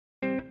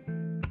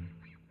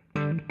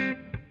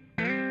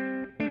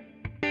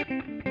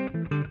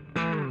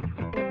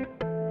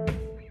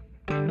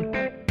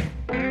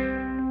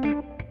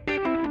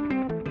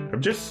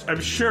I'm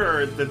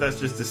sure that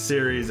that's just a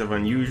series of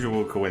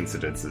unusual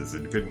coincidences.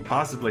 It couldn't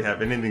possibly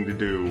have anything to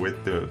do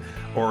with the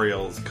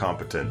Orioles'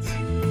 competence.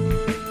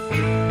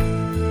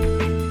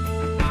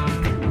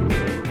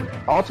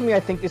 Ultimately, I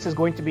think this is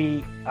going to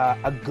be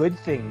a good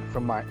thing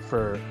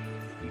for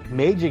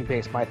Major League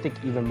Baseball. I think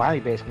even minor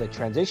league baseball, the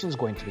transition is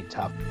going to be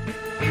tough.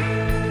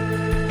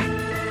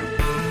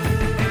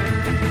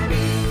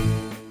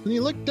 When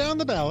you look down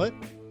the ballot,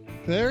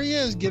 there he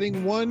is,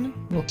 getting one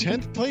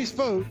 10th place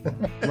vote,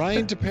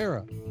 Ryan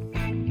Tepera.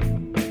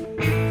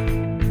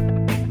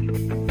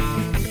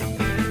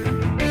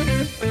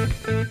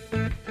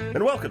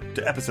 And welcome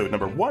to episode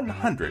number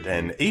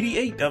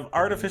 188 of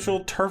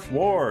Artificial Turf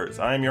Wars.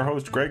 I am your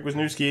host, Greg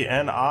Wisniewski,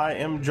 and I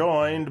am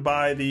joined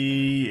by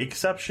the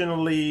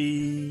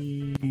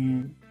exceptionally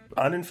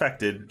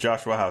uninfected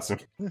Joshua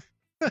Housen.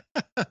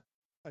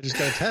 I just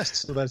got a test,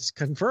 so that's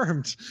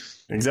confirmed.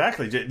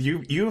 Exactly.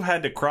 You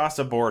had to cross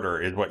a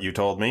border, is what you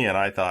told me, and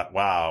I thought,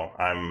 wow,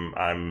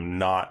 I'm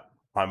not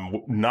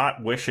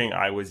wishing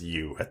I was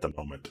you at the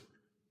moment.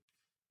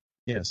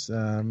 Yes,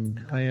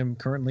 I am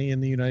currently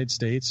in the United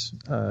States.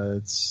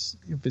 It's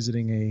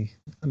visiting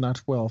a not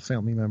well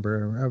family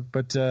member,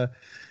 but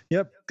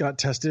yep, got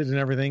tested and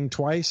everything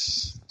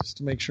twice just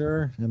to make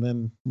sure, and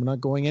then we're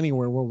not going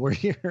anywhere while we're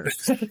here.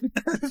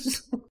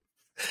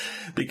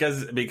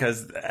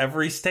 Because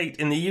every state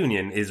in the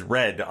union is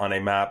red on a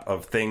map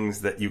of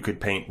things that you could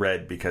paint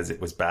red because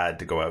it was bad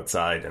to go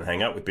outside and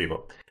hang out with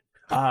people.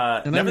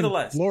 And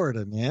nevertheless, I'm in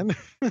Florida, man.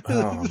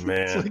 Oh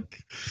man.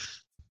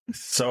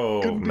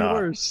 So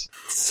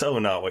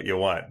not what you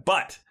want,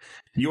 but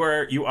you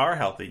are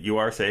healthy, you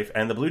are safe,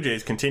 and the Blue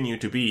Jays continue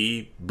to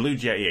be Blue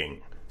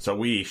Jaying. So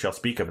we shall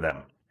speak of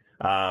them.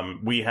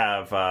 We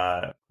have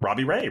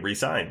Robbie Ray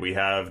re-signed. We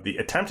have the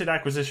attempted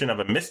acquisition of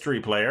a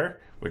mystery player,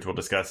 which we'll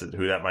discuss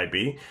who that might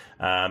be,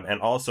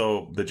 and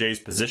also the Jays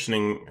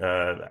positioning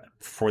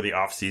for the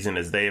off season,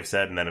 as they have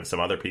said, and then some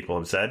other people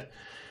have said.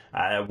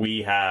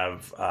 We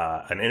have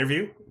an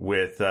interview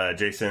with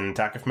Jason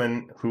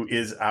Takifman, who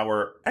is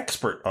our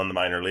expert on the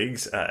minor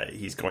leagues.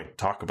 He's going to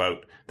talk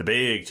about the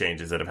big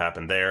changes that have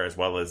happened there, as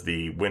well as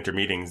the winter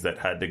meetings that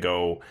had to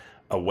go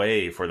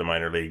away for the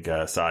minor league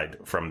side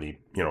from the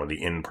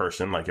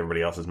in-person, like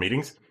everybody else's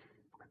meetings.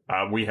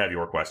 We have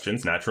your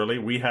questions, naturally.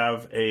 We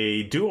have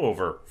a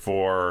do-over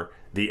for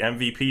the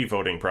MVP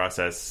voting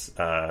process.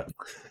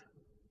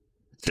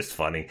 Just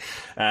funny.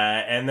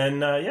 And then,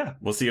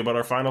 we'll see about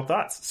our final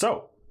thoughts.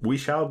 So, we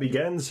shall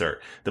begin,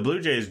 sir. The Blue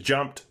Jays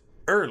jumped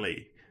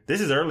early.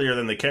 This is earlier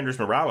than the Kendrys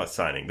Morales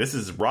signing. This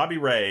is Robbie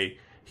Ray.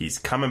 He's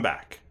coming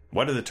back.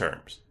 What are the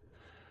terms?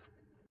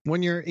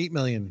 1 year, $8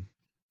 million.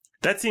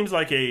 That seems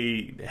like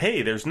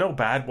hey, there's no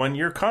bad 1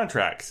 year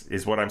contracts,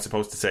 is what I'm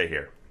supposed to say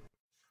here.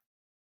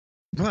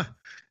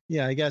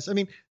 Yeah, I guess. I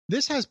mean,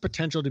 this has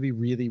potential to be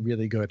really,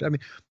 really good. I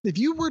mean, if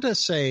you were to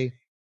say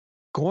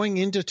going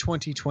into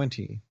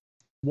 2020,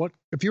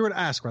 if you were to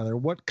ask rather,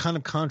 what kind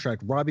of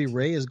contract Robbie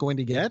Ray is going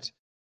to get?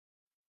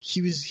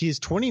 He's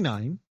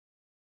 29.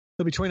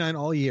 He'll be 29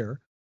 all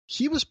year.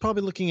 He was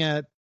probably looking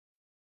at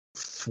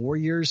 4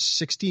 years,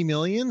 $60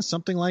 million,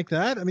 something like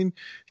that. I mean,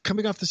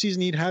 coming off the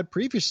season he'd had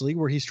previously,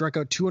 where he struck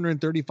out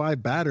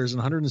 235 batters in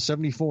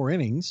 174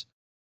 innings,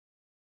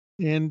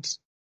 and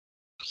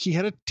he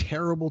had a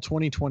terrible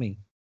 2020.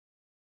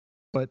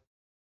 But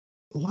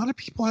a lot of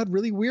people had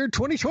really weird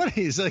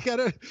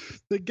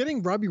 2020s.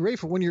 Getting Robbie Ray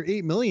for 1 year,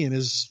 $8 million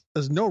is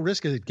as no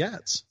risk as it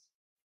gets.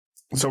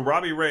 So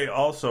Robbie Ray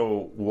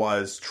also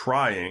was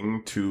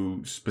trying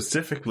to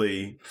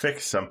specifically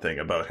fix something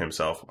about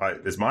himself.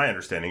 As my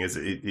understanding is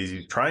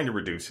he's trying to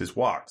reduce his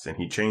walks, and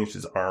he changed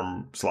his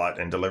arm slot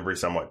and delivery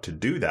somewhat to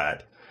do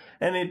that,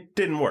 and it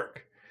didn't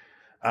work.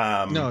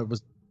 No, it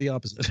was the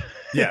opposite.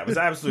 Yeah, it was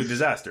an absolute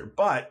disaster.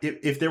 But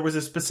if there was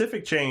a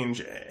specific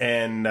change,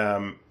 and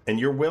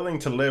you're willing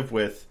to live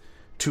with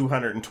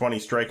 220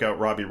 strikeout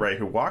Robbie Ray,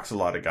 who walks a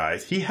lot of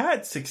guys, he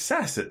had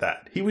success at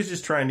that. He was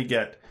just trying to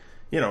get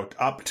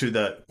up to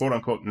the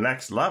quote-unquote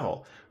next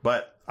level.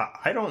 But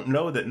I don't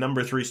know that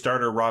number 3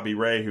 starter Robbie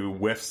Ray, who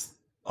whiffs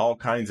all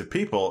kinds of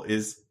people, for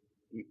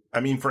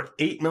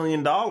 $8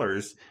 million,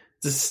 it's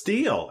a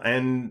steal.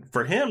 And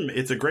for him,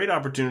 it's a great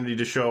opportunity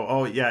to show,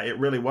 oh, yeah, it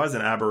really was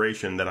an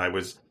aberration that I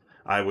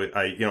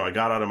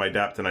got out of my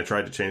depth and I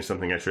tried to change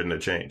something I shouldn't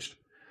have changed.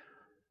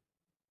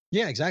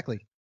 Yeah,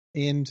 exactly.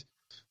 And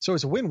so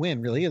it's a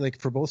win-win, really, like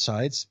for both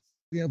sides.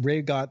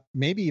 Ray got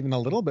maybe even a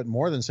little bit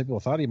more than some people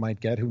thought he might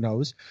get. Who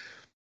knows?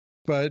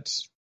 But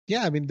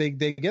yeah, I mean, they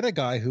get a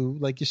guy who,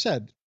 like you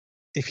said,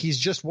 if he's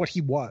just what he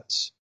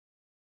was,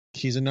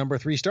 he's a number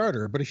 3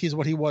 starter. But if he's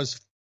what he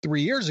was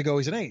 3 years ago,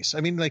 he's an ace.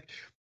 I mean, like,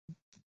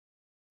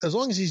 as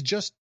long as he's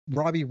just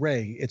Robbie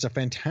Ray, it's a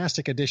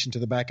fantastic addition to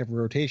the back of a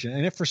rotation.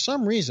 And if for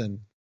some reason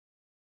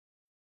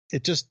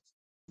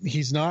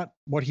he's not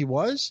what he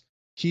was,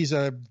 he's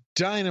a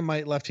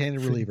dynamite left-handed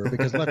reliever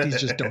because lefties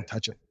just don't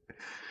touch it.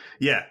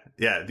 Yeah.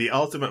 The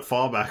ultimate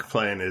fallback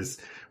plan is,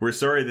 we're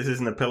sorry this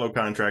isn't a pillow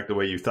contract the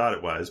way you thought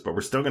it was, but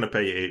we're still going to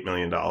pay you $8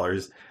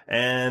 million.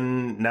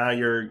 And now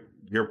you're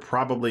you're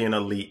probably an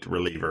elite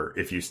reliever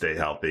if you stay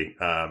healthy.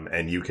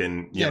 And you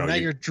can,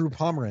 you're Drew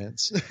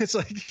Pomerantz. It's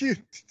like you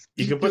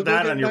can put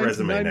that on your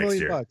resume next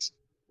year. Bucks.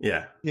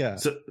 Yeah. Yeah.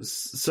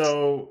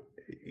 So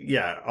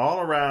yeah, all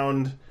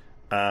around,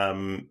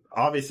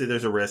 obviously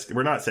there's a risk.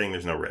 We're not saying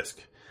there's no risk.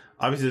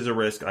 Obviously there's a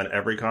risk on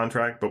every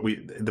contract, but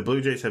the Blue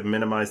Jays have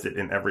minimized it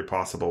in every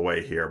possible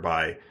way here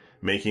by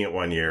making it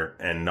 1 year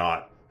and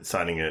not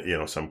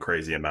signing some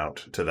crazy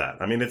amount to that.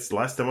 I mean, it's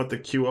less than what the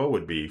QO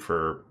would be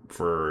for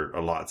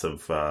lots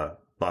of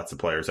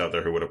players out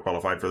there who would have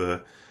qualified for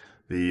the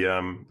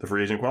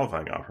free agent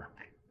qualifying offer.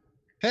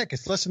 Heck,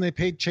 it's less than they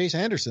paid Chase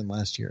Anderson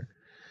last year.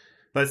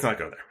 Let's not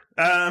go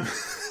there.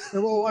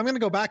 Well, I'm going to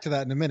go back to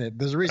that in a minute.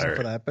 There's a reason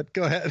for that, but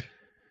go ahead.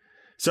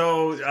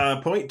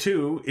 So, point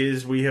 2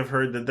 is we have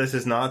heard that this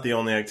is not the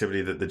only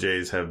activity that the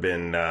Jays have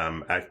been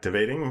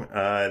activating.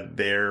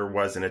 There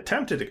was an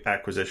attempted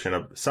acquisition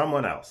of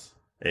someone else.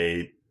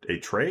 A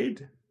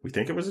trade? We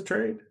think it was a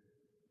trade?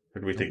 Or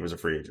do we think it was a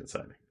free agent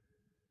signing?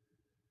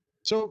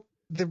 So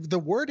the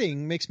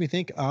wording makes me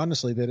think,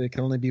 honestly, that it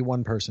can only be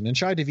one person. And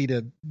Shai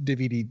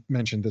Davidi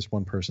mentioned this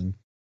one person,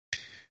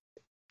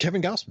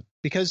 Kevin Gausman,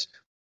 because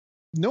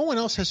no one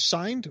else has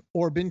signed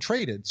or been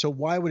traded. So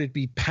why would it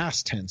be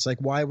past tense? Like,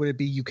 why would it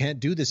be you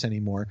can't do this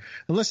anymore?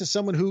 Unless it's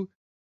someone who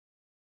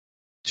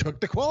took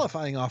the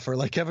qualifying offer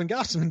like Kevin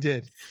Gausman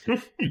did.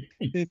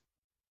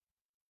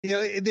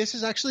 This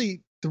is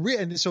actually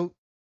and so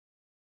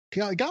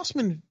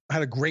Gausman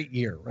had a great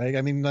year, right?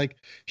 I mean, like,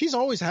 he's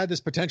always had this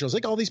potential. It's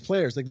like all these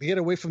players, like, they get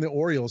away from the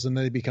Orioles and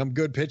they become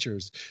good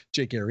pitchers.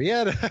 Jake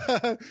Arrieta,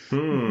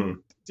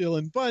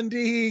 Dylan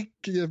Bundy,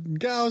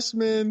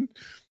 Gausman.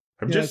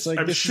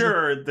 I'm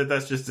sure that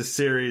that's just a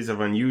series of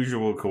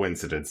unusual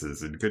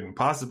coincidences. It couldn't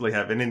possibly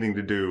have anything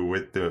to do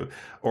with the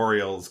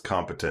Orioles'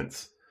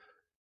 competence.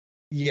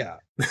 Yeah,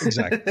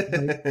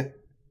 exactly.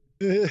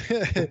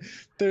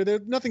 They're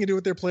nothing to do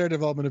with their player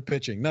development of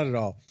pitching. Not at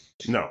all.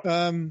 No.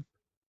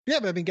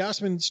 But I mean,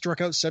 Gausman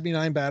struck out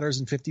 79 batters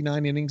in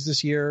 59 innings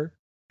this year,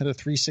 had a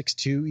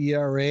 3.62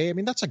 ERA. I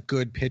mean, that's a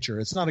good pitcher.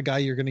 It's not a guy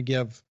you're going to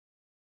give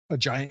a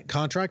giant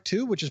contract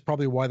to, which is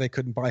probably why they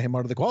couldn't buy him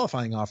out of the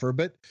qualifying offer.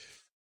 But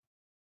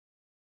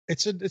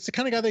it's the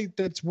kind of guy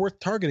that's worth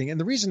targeting. And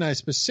the reason I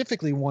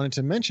specifically wanted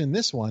to mention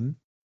this one,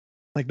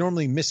 like,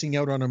 normally missing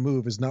out on a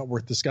move is not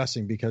worth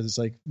discussing because it's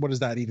like, what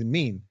does that even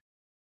mean?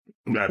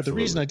 Absolutely. But the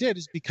reason I did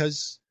is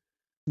because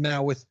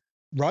now with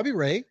Robbie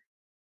Ray,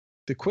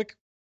 the quick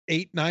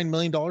 $8-9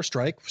 million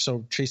strike,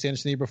 so Chase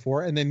Anderson the year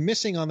before, and then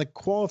missing on the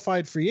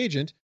qualified free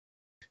agent,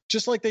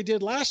 just like they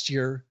did last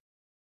year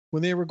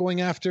when they were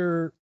going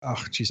after, I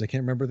can't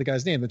remember the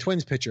guy's name, the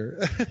Twins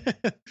pitcher.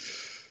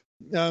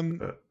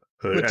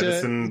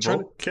 Edison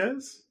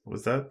Volquez?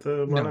 Was that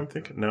the one I'm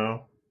thinking?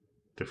 No,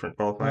 different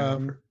qualifying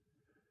offer.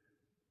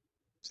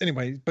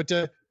 Anyway, but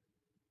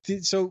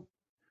so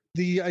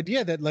the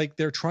idea that, like,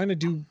 they're trying to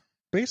do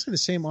basically the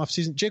same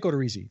offseason, Jake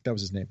Odorizzi, that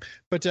was his name,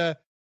 but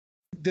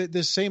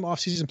the same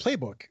offseason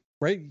playbook,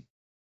 right?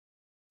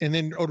 And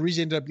then Odorizzi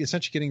ended up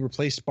essentially getting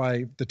replaced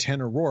by the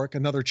Tanner Roark,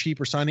 another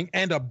cheaper signing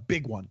and a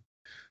big one.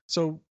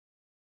 So,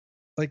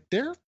 like,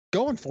 they're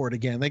going for it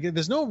again. Like,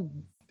 there's no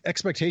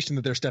expectation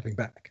that they're stepping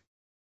back.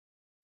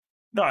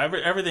 No,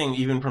 everything,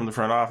 even from the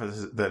front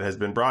office that has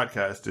been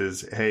broadcast,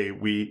 is, hey,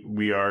 we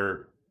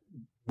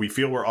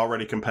feel we're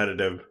already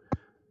competitive.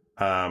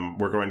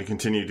 We're going to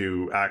continue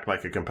to act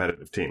like a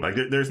competitive team. Like,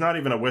 there's not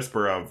even a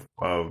whisper of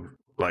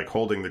like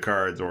holding the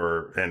cards,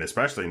 and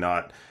especially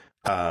not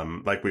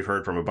like we've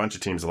heard from a bunch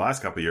of teams the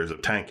last couple of years,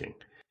 of tanking.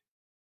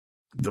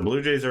 The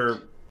Blue Jays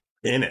are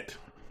in it,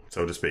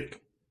 so to speak.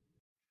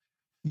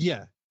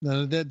 Yeah,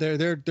 no,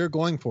 they're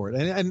going for it,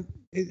 and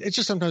it's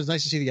just sometimes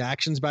nice to see the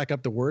actions back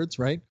up the words,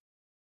 right?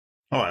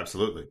 Oh,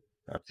 absolutely.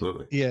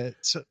 Yeah.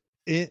 So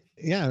I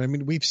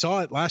mean, we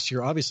saw it last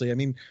year, obviously. I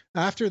mean,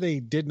 after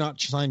they did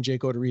not sign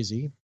Jake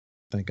Odorizzi,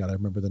 thank God I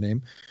remember the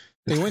name,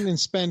 they went and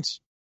spent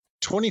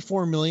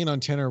 $24 million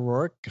on Tanner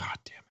Roark. God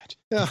damn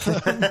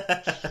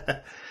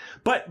it.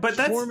 but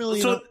that's $4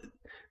 million. So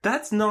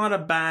that's not a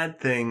bad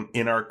thing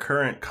in our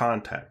current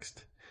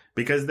context,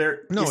 because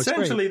they're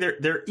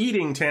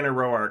eating Tanner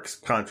Roark's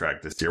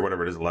contract this year,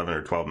 whatever it is, $11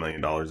 or $12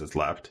 million is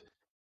left.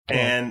 Oh.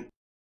 And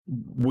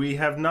we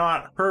have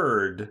not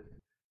heard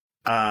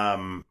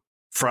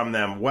from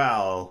them,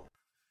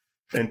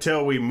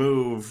 until we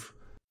move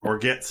or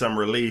get some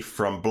relief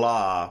from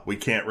blah, we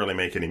can't really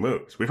make any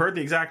moves. We've heard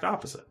the exact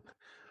opposite.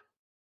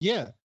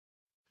 Yeah.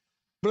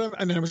 But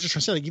I was just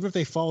trying to say, like, even if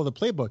they follow the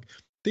playbook,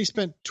 they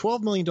spent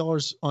 $12 million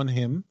on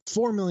him,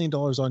 $4 million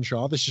on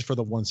Shaw. This is for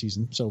the one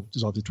season, so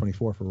there's obviously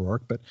 24 for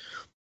Roark. But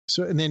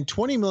so, and then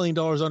 $20 million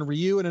on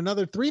Ryu and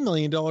another $3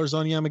 million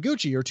on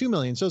Yamaguchi, or $2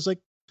 million. So it's like,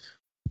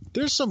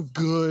 there's some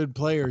good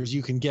players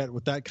you can get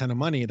with that kind of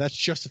money. That's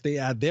just if they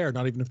add there,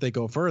 not even if they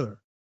go further.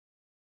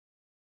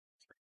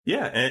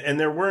 Yeah, and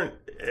there weren't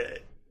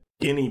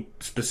any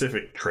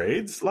specific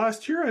trades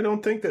last year. I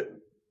don't think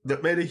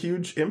that made a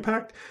huge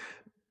impact.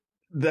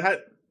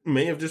 That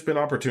may have just been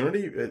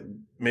opportunity.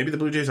 Maybe the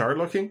Blue Jays are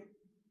looking.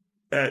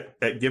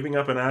 at giving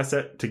up an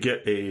asset to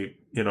get a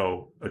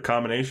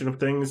combination of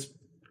things.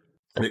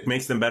 It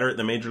makes them better at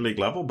the major league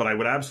level, but I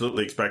would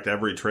absolutely expect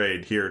every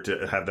trade here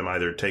to have them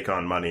either take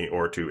on money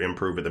or to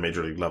improve at the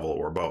major league level,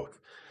 or both.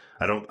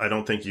 I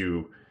don't think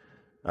you're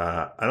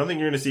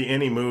going to see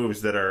any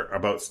moves that are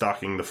about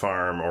stocking the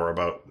farm or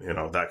about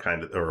that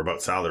kind of, or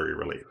about salary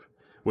relief,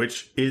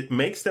 which it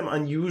makes them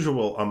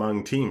unusual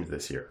among teams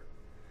this year.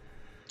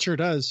 Sure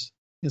does.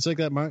 It's like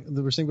that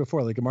we were saying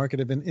before, like a market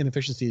of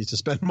inefficiencies to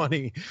spend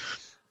money,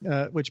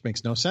 which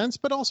makes no sense,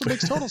 but also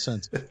makes total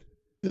sense.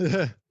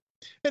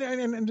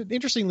 And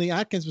interestingly,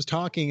 Atkins was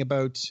talking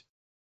about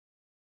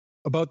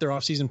their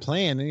offseason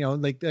plan,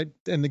 and like that,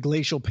 and the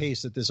glacial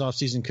pace that this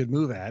offseason could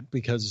move at,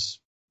 because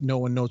no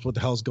one knows what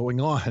the hell's going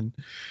on.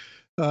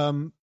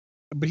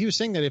 But he was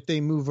saying that if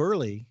they move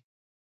early,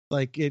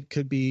 like it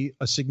could be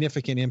a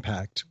significant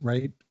impact,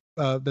 right?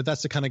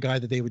 That's the kind of guy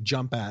that they would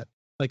jump at,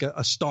 like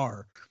a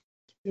star,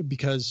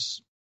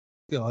 because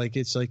like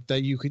it's like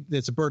that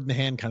it's a bird in the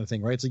hand kind of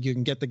thing, right? It's like you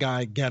can get the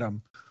guy, get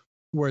him.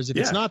 Whereas if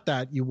it's not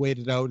that, you wait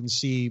it out and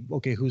see,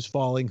 okay, who's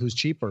falling, who's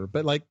cheaper.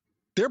 But like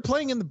they're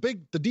playing in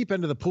the deep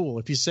end of the pool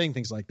if he's saying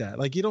things like that.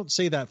 Like you don't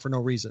say that for no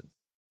reason.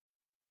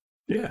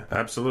 Yeah,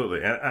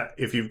 absolutely. And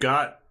if you've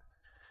got,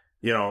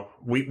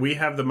 we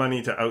have the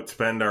money to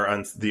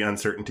outspend the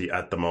uncertainty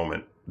at the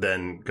moment,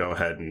 then go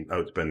ahead and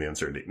outspend the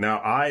uncertainty. Now,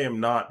 I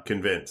am not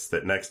convinced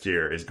that next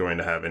year is going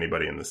to have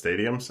anybody in the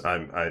stadiums.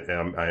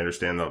 I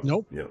understand that.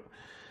 Nope.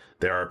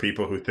 There are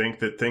people who think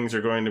that things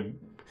are going to.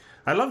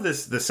 I love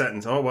this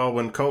sentence. Oh, well,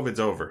 when COVID's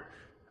over.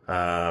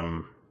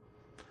 I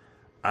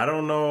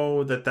don't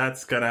know that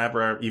that's going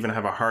to even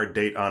have a hard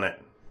date on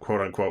it, quote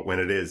unquote, when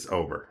it is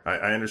over.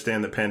 I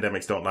understand that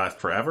pandemics don't last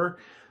forever,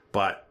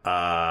 but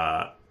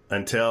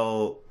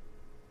until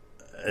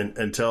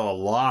a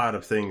lot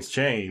of things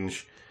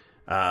change,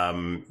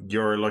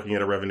 you're looking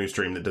at a revenue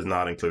stream that does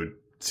not include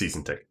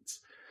season tickets,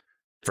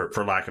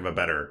 for lack of a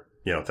better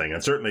thing.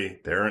 And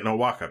certainly there aren't no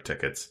walk-up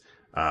tickets.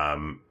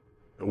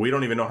 We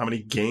don't even know how many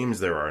games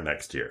there are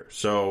next year.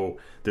 So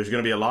there's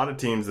going to be a lot of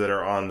teams that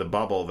are on the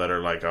bubble that are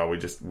like, oh, we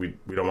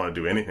don't want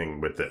to do anything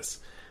with this.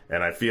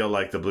 And I feel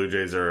like the Blue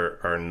Jays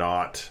are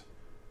not,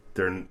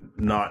 they're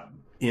not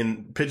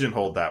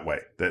pigeonholed that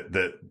way,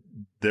 that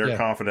they're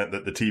confident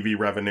that the TV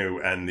revenue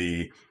and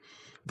the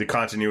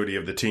continuity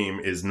of the team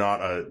is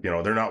not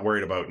they're not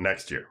worried about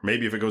next year.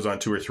 Maybe if it goes on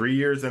 2 or 3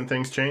 years, then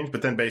things change,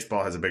 but then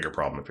baseball has a bigger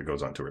problem if it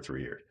goes on 2 or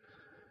 3 years.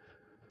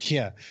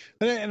 Yeah.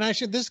 And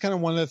actually, this is kind of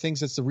one of the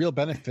things that's the real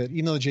benefit,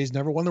 even though the Jays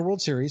never won the World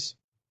Series,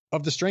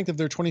 of the strength of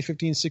their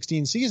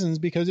 2015-16 seasons,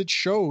 because it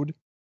showed,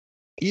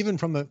 even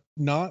from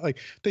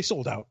they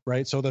sold out,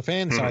 right? So the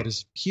fan side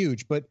is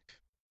huge, but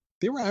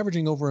they were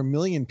averaging over 1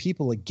 million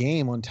people a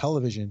game on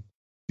television,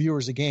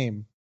 viewers a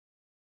game.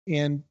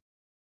 And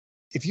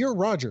if you're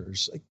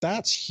Rogers, like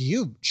that's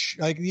huge.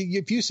 Like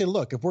if you say,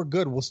 look, if we're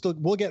good,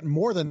 we'll get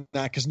more than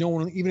that, because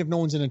even if no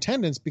one's in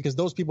attendance, because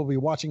those people will be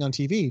watching on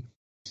TV.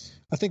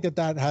 I think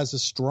that has a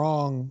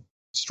strong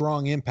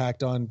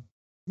impact on,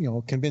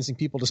 convincing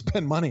people to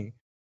spend money.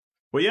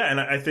 Well, yeah.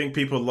 And I think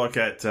people look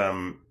at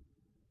how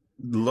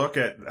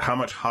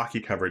much hockey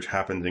coverage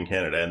happens in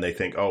Canada, and they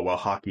think, oh, well,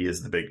 hockey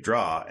is the big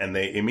draw. And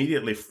they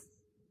immediately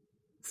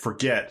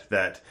forget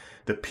that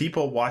the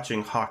people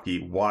watching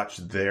hockey watch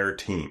their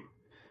team.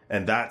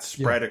 And that's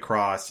spread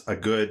across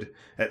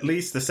at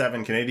least the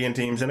 7 Canadian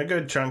teams, and a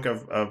good chunk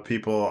of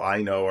people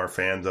I know are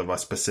fans of a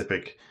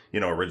specific,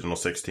 original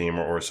 6 team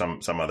or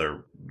some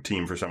other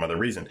team for some other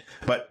reason.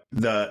 But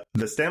the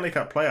Stanley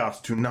Cup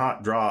playoffs do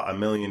not draw 1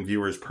 million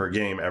viewers per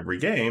game every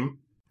game,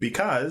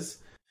 because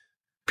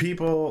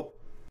people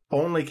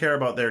only care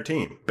about their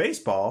team.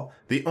 Baseball,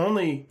 the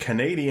only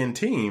Canadian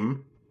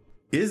team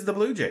is the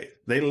Blue Jays.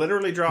 They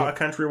literally draw a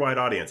countrywide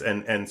audience,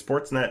 and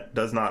Sportsnet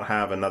does not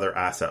have another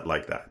asset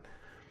like that.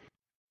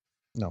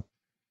 No,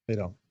 they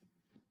don't.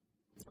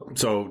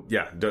 So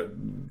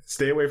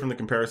stay away from the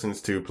comparisons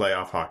to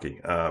playoff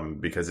hockey,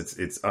 because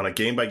it's on a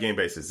game by game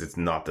basis. It's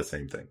not the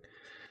same thing.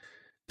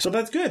 So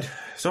that's good.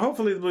 So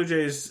hopefully the Blue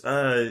Jays,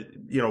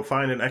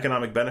 find an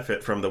economic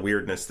benefit from the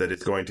weirdness that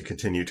is going to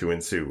continue to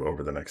ensue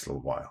over the next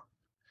little while.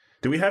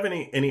 Do we have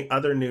any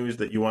other news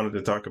that you wanted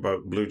to talk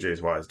about Blue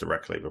Jays wise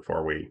directly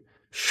before we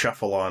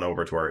shuffle on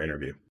over to our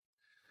interview?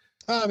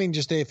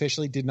 Just they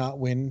officially did not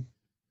win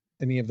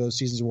any of those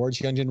season's awards.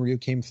 Hyunjin Ryu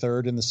came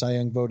third in the Cy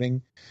Young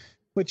voting,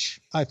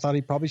 which I thought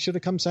he probably should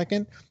have come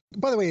second.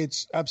 By the way,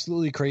 it's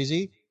absolutely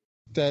crazy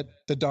that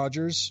the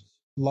Dodgers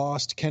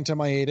lost Kenta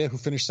Maeda, who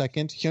finished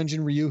second,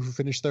 Hyunjin Ryu, who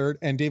finished third,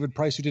 and David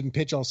Price, who didn't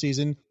pitch all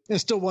season, and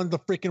still won the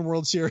freaking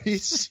World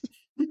Series.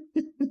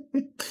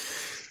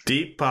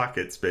 Deep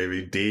pockets,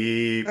 baby.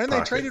 Deep pockets. And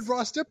they traded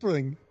Ross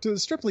Stripling to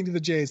the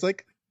Jays.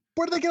 Like,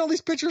 where do they get all these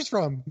pitchers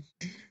from?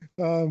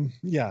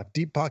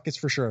 Deep pockets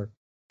for sure.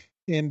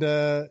 And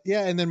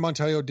and then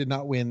Montoyo did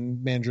not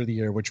win Manager of the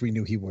Year, which we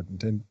knew he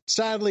wouldn't. And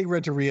sadly,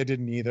 Renteria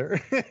didn't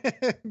either,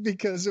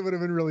 because it would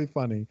have been really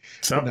funny.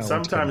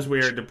 Sometimes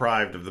we are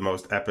deprived of the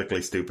most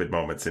epically stupid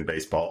moments in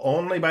baseball,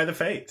 only by the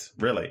fates,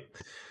 really.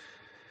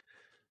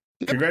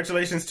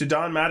 Congratulations to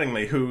Don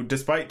Mattingly, who,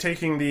 despite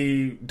taking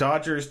the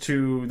Dodgers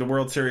to the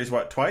World Series,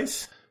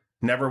 twice?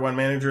 Never won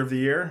Manager of the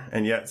Year,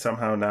 and yet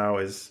somehow now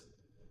is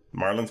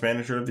Marlins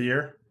Manager of the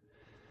Year.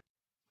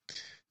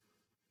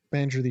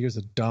 Manager of the Year is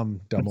a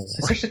dumb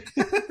award.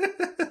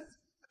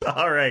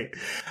 All right,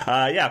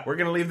 we're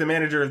going to leave the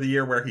Manager of the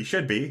Year where he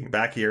should be,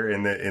 back here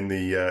in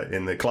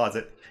the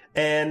closet,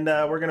 and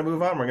we're going to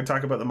move on. We're going to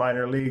talk about the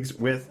minor leagues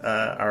with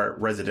our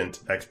resident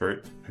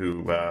expert,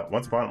 who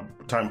once upon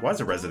a time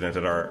was a resident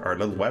at our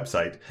little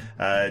website,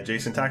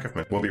 Jason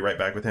Takifman. We'll be right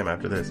back with him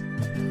after this.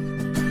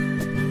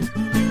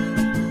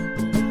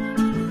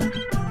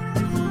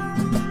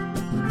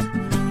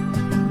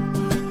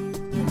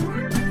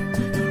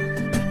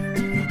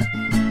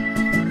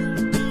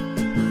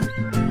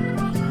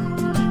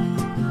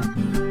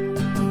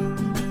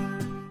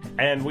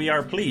 And we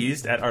are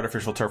pleased at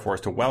Artificial Turf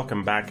Wars to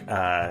welcome back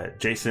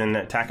Jason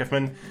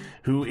Takifman,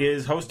 who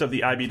is host of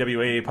the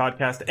IBWA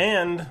podcast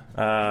and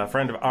a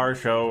friend of our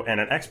show and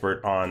an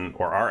expert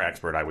our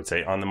expert, I would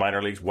say, on the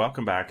minor leagues.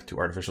 Welcome back to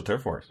Artificial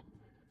Turf Wars.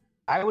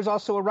 I was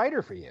also a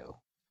writer for you.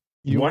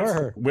 You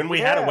were. When we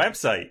had a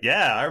website.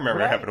 Yeah, I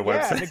remember having a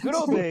website. Yeah, the good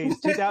old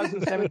days,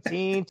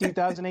 2017,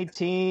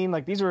 2018.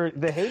 Like, these were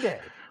the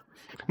heyday.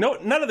 No,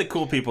 none of the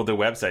cool people do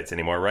websites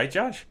anymore, right,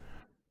 Josh?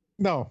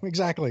 No,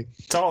 exactly.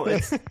 It's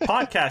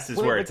podcast is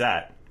where it's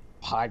at.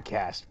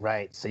 Podcast,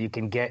 right. So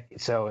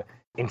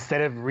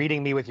instead of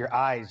reading me with your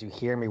eyes, you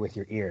hear me with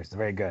your ears. It's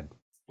very good.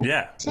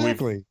 Yeah.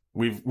 Exactly.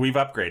 We've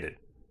upgraded.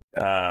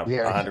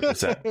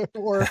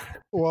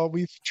 100%.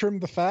 We've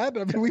trimmed the fat.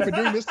 I mean, we've been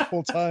doing this the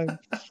whole time.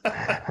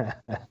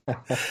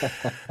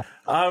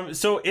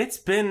 So it's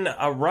been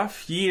a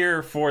rough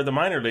year for the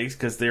minor leagues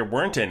because there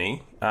weren't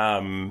any.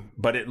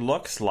 But it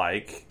looks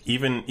like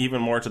even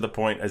more to the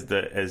point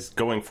as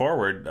going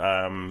forward,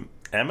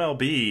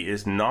 MLB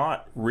is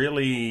not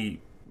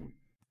really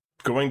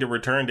going to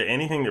return to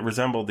anything that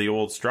resembled the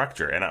old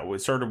structure. And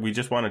we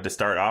just wanted to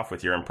start off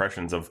with your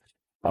impressions of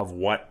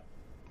what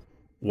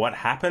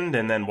happened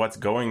and then what's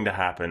going to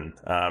happen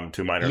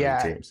to minor league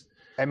teams.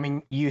 I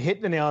mean, you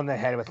hit the nail on the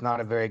head with not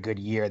a very good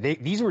year.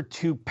 These were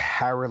two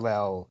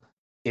parallel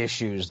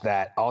issues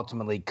that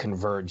ultimately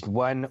converged.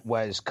 One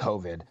was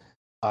COVID,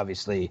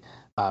 obviously.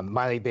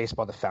 Minor League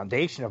Baseball, the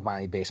foundation of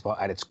minor league baseball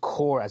at its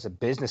core as a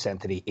business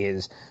entity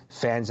is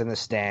fans in the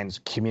stands,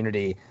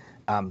 community,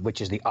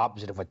 which is the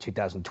opposite of what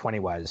 2020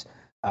 was.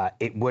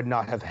 It would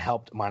not have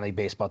helped minor league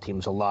baseball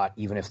teams a lot,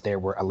 even if they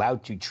were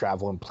allowed to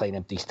travel and play in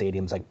empty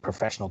stadiums like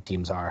professional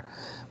teams are,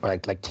 or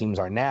like teams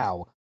are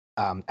now,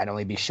 and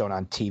only be shown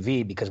on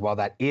TV. Because while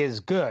that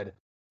is good,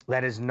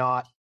 that is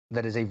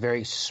a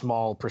very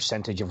small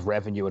percentage of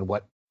revenue and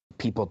what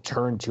people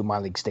turn to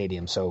minor league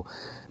stadiums. So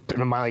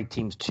minor league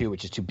teams too,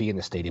 which is to be in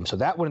the stadium. So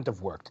that wouldn't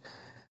have worked.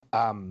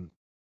 And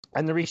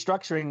the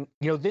restructuring,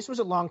 this was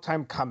a long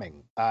time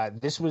coming.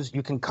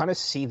 You can kind of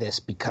see this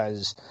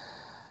because,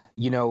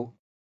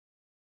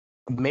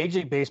 Major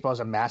League Baseball is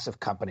a massive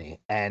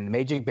company, and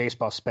Major League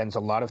Baseball spends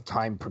a lot of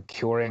time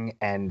procuring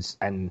and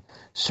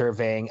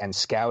surveying and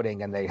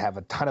scouting, and they have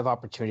a ton of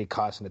opportunity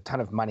costs and a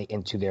ton of money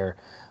into their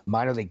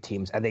minor league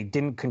teams, and they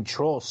didn't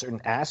control certain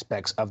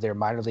aspects of their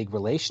minor league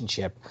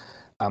relationship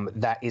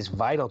that is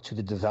vital to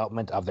the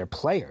development of their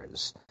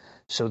players.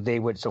 So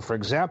for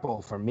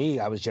example, for me,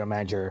 I was general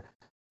manager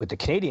with the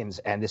Canadians,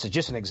 and this is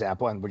just an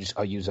example, and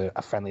I'll use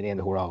a friendly name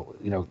who we're all,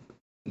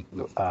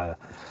 who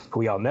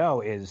we all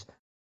know is.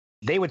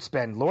 They would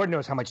spend, Lord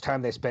knows how much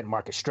time they spent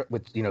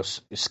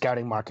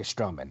scouting Marcus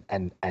Stroman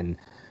and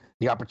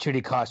the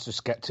opportunity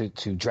cost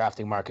to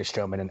drafting Marcus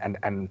Stroman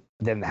and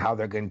then how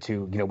they're going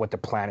to, what the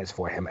plan is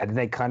for him. And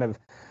they kind of,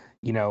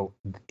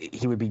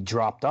 he would be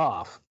dropped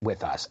off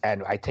with us.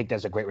 And I take that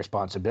as a great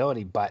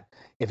responsibility. But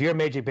if you're a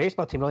Major League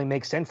Baseball team, it only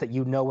makes sense that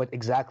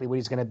exactly what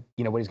he's going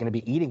to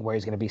be eating, where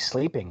he's going to be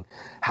sleeping,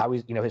 how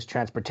he's, his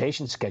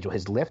transportation schedule,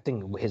 his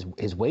lifting,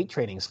 his weight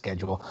training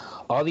schedule,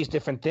 all these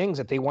different things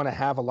that they want to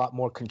have a lot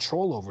more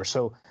control over.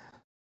 So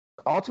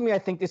ultimately, I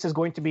think this is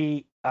going to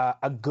be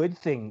a good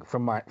thing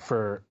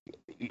for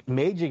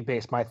Major League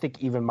Baseball. I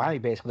think even minor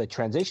league baseball, the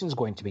transition is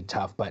going to be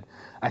tough, but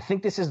I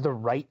think this is the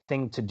right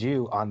thing to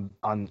do on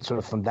sort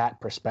of from that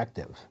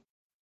perspective.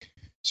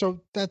 So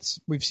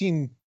we've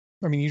seen.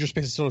 I mean, you just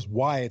basically told us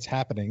why it's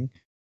happening,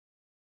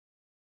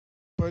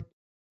 but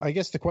I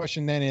guess the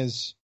question then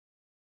is,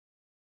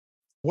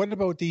 what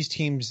about these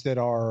teams that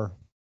are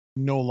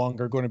no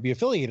longer going to be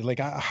affiliated? Like,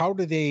 how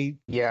do they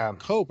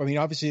cope? I mean,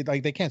 obviously,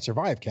 like they can't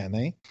survive, can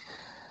they?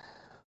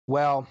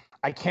 Well,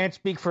 I can't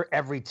speak for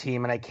every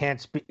team, and I can't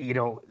speak.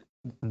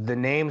 The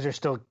names are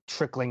still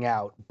trickling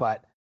out,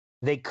 but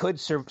they could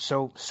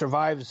survives.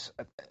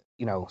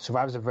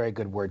 Survive is a very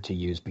good word to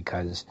use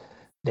because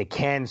they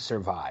can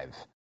survive.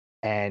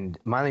 And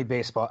minor league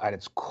baseball at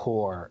its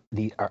core,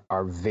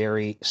 are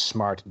very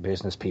smart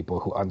business people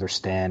who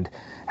understand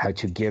how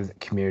to give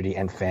community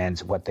and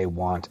fans what they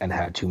want and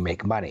how to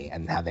make money.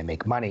 And how they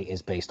make money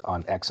is based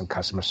on excellent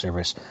customer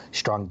service,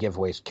 strong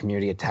giveaways,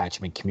 community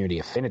attachment, community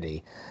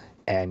affinity,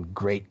 and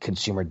great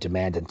consumer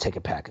demand and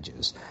ticket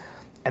packages.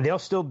 And they'll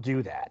still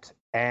do that.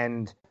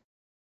 And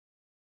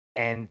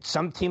And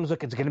some teams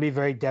look, it's going to be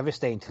very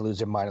devastating to lose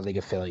their minor league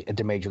affiliate,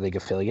 their major league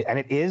affiliate. And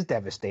it is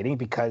devastating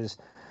because,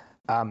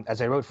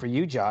 as I wrote for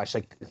you, Josh,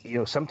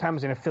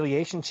 sometimes in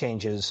affiliation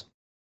changes,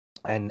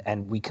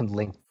 and we can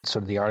link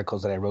sort of the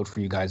articles that I wrote for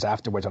you guys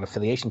afterwards on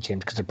affiliation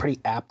change because they're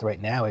pretty apt right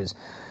now, is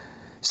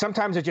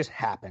sometimes it just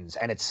happens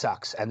and it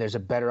sucks and there's a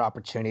better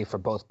opportunity for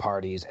both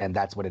parties and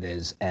that's what it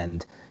is.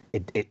 And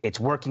it's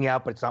working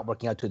out, but it's not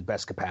working out to its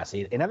best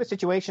capacity. In other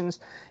situations,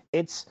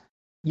 it's,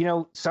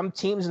 some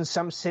teams in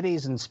some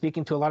cities, and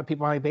speaking to a lot of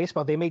people on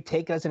baseball, they may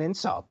take it as an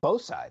insult,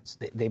 both sides.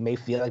 They may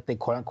feel like they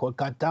quote unquote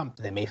got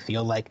dumped. They may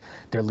feel like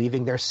they're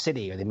leaving their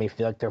city, or they may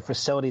feel like their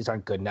facilities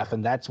aren't good enough.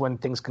 And that's when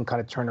things can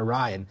kind of turn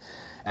awry,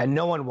 and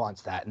no one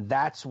wants that. And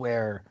that's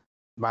where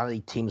minor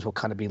league teams will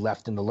kind of be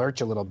left in the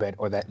lurch a little bit,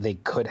 or that they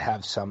could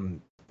have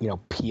some,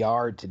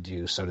 PR to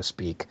do, so to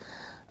speak.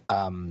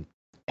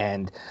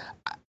 And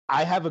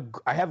I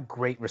have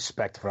great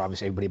respect for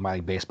obviously everybody in minor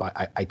league baseball.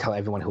 I tell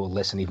everyone who will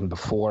listen, even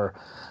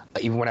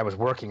when I was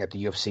working at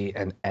the UFC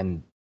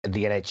and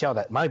the NHL,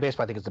 that minor league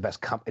baseball I think is the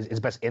best is the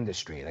best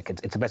industry. Like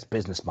it's the best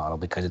business model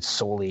because it's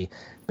solely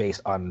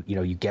based on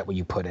you get what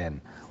you put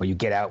in, or you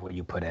get out what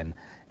you put in.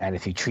 And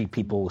if you treat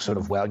people sort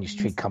of well and you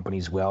treat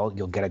companies well,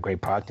 you'll get a great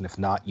product. And if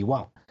not, you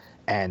won't.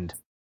 And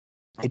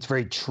it's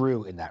very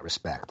true in that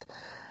respect.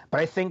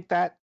 But I think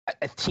that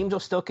teams will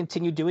still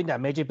continue doing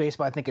that. Major League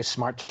Baseball, I think, is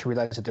smart to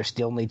realize that there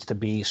still needs to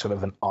be sort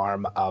of an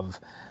arm of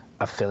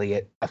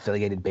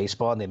affiliated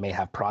baseball, and they may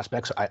have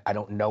prospects. I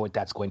don't know what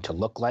that's going to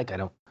look like.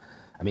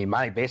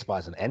 minor league baseball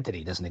as an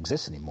entity doesn't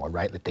exist anymore,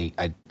 right?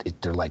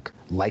 Like they're like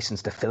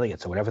licensed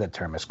affiliates or whatever the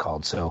term is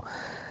called. So,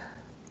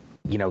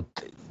 I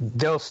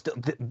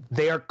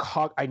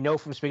know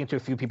from speaking to a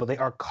few people, they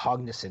are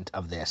cognizant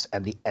of this,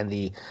 and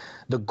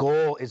the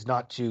goal is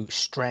not to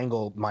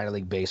strangle minor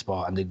league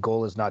baseball, and the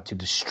goal is not to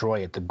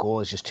destroy it. The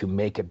goal is just to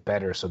make it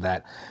better so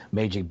that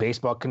Major League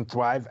Baseball can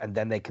thrive, and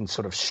then they can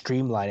sort of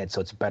streamline it so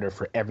it's better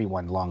for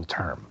everyone long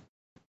term.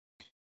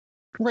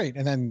 Right,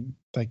 and then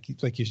like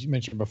you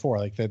mentioned before,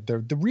 like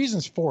the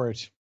reasons for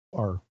it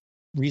are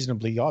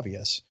reasonably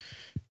obvious.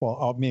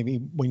 Well, maybe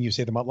when you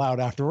say them out loud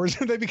afterwards,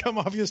 they become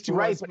obvious to us.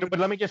 Right, but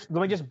let me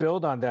just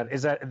build on that.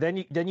 Is that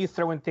then you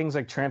throw in things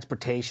like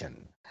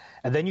transportation,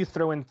 and then you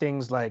throw in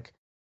things like,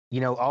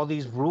 all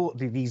these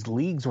these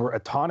leagues were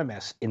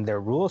autonomous in their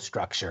rule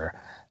structure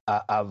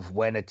of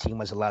when a team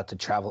was allowed to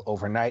travel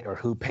overnight or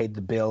who paid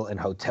the bill and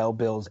hotel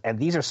bills, and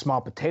these are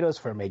small potatoes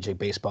for a Major League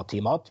Baseball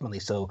team ultimately.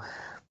 So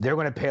they're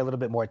going to pay a little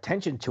bit more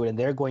attention to it, and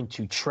they're going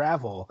to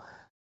travel.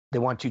 They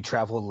want to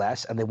travel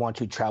less, and they want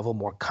to travel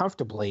more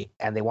comfortably,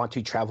 and they want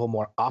to travel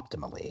more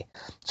optimally.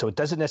 So it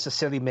doesn't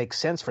necessarily make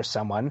sense for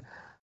someone,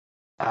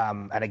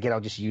 and again,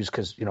 I'll just use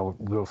because, we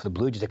were for the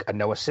Blue Jays, like a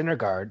Noah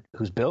Syndergaard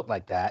who's built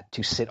like that,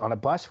 to sit on a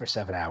bus for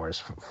 7 hours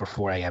for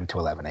 4 a.m. to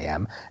 11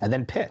 a.m. and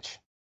then pitch,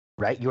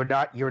 right? You're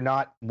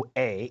not,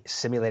 A,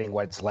 simulating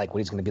what it's like,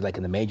 what he's going to be like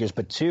in the majors,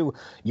 but 2,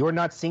 you're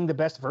not seeing the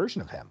best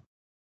version of him.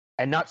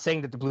 And not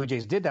saying that the Blue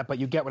Jays did that, but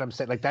you get what I'm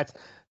saying. Like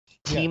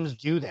teams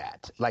do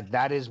that. Like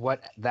that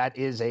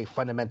is a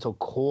fundamental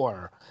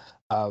core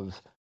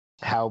of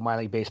how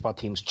minor league baseball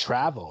teams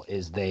travel.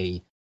 Is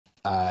they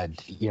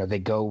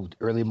go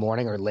early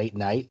morning or late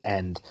night,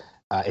 and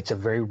it's a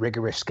very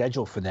rigorous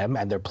schedule for them,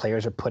 and their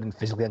players are put in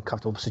physically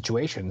uncomfortable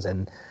situations,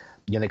 and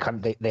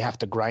they have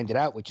to grind it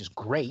out, which is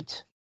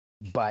great.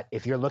 But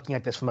if you're looking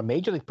at this from a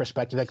major league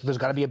perspective, like there's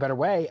got to be a better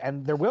way,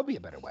 and there will be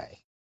a better way.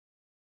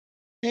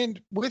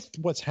 And with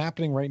what's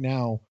happening right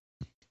now,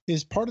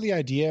 is part of the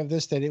idea of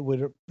this that it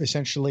would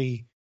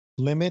essentially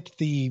limit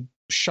the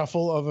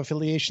shuffle of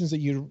affiliations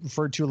that you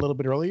referred to a little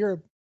bit earlier?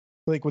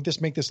 Like, would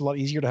this make this a lot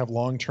easier to have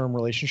long-term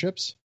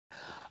relationships?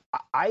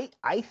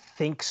 I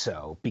think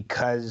so,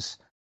 because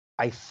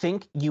I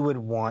think you would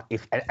want,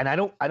 and I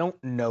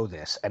don't know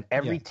this, and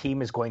every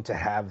team is going to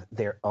have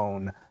their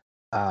own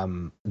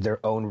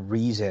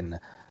reason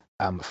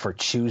for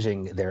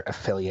choosing their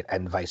affiliate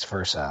and vice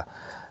versa.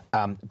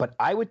 But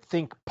I would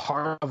think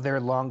part of their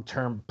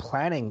long-term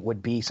planning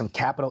would be some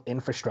capital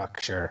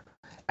infrastructure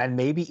and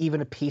maybe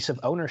even a piece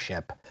of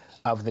ownership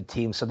of the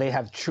team. So they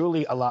have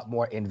truly a lot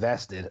more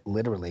invested,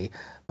 literally,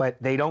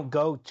 but they don't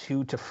go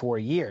 2 to 4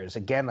 years.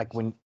 Again, like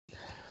when,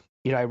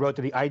 I wrote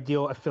that the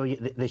ideal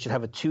affiliate, they should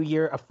have a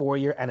 2-year, a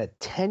 4-year, and a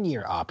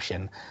 10-year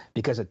option,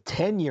 because a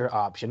 10-year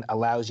option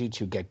allows you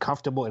to get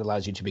comfortable. It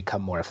allows you to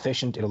become more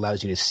efficient. It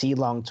allows you to see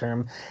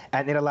long-term,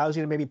 and it allows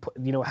you to maybe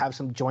have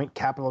some joint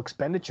capital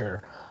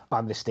expenditure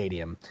on the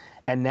stadium.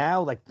 And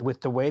now, like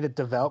with the way that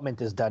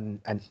development is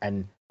done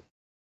and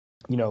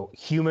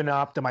human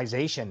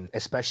optimization,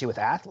 especially with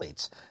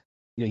athletes,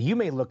 you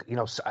may look,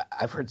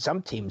 I've heard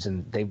some teams,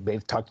 and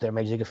they've talked to their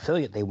major league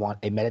affiliate, they want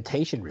a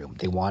meditation room,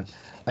 they want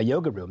a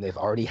yoga room. They've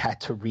already had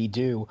to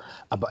redo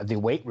the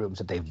weight rooms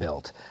that they've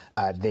built.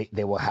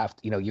 They will have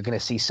to, you're going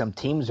to see some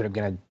teams that are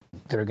going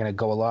to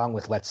go along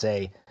with, let's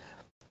say,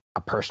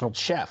 a personal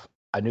chef,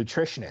 a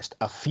nutritionist,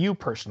 a few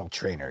personal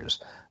trainers,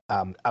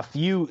 a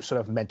few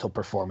sort of mental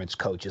performance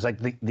coaches. Like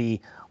the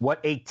what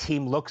a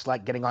team looks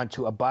like getting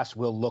onto a bus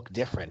will look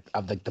different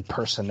of the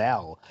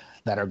personnel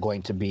that are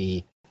going to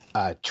be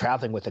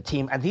traveling with a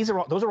team. And those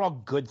are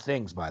all good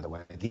things, by the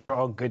way. These are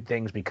all good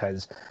things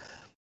because,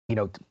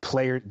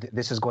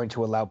 this is going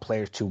to allow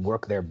players to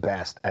work their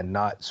best and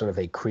not sort of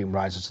a cream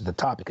rises to the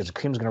top, because the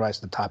cream's going to rise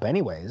to the top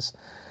anyways.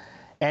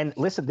 And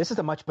listen, this is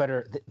a much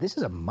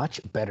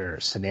better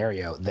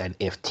scenario than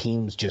if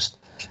teams just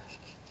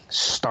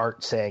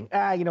start saying,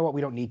 you know what,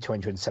 we don't need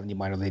 270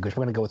 minor leaguers.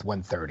 We're going to go with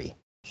 130.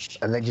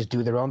 And then just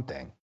do their own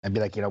thing and be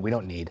like, we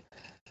don't need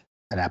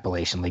an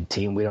Appalachian League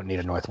team. We don't need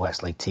a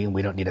Northwest League team.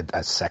 We don't need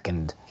a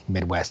second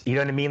Midwest. You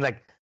know what I mean?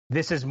 Like,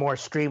 this is more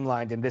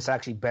streamlined, and this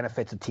actually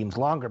benefits the teams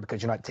longer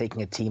because you're not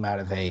taking a team out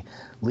of a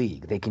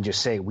league. They can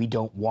just say, we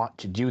don't want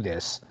to do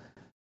this.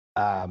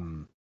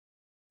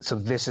 So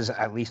this is,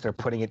 at least they're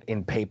putting it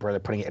in paper, they're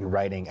putting it in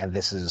writing, and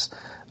this is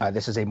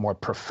a more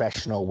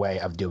professional way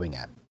of doing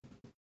it.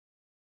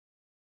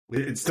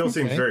 It still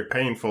seems very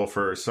painful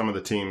for some of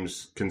the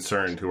teams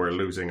concerned who are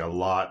losing a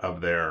lot of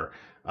their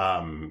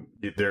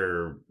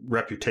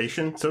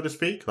reputation, so to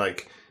speak,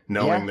 like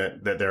knowing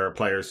that there are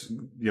players,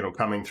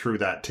 coming through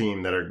that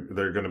team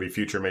they're going to be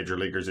future major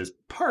leaguers is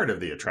part of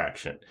the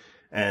attraction.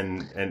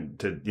 And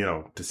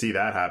to see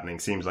that happening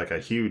seems like a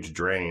huge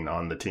drain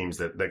on the teams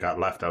that got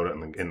left out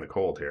in the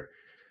cold here.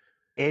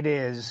 It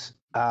is,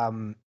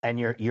 and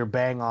you're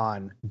bang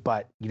on.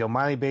 But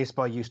minor league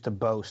baseball used to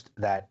boast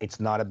that it's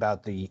not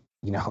about the.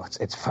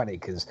 It's funny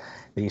because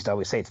they used to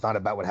always say it's not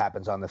about what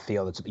happens on the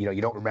field. It's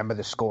you don't remember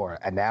the score,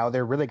 and now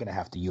they're really going to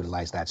have to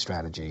utilize that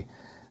strategy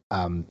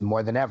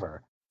more than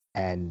ever.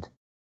 And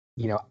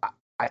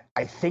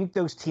I think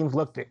those teams,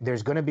 look,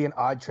 there's going to be an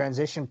odd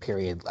transition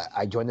period.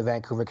 I joined the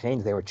Vancouver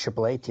Canadians. They were a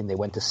AAA team. They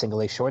went to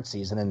single A short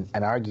season.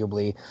 And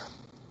arguably,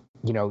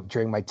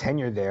 during my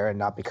tenure there, and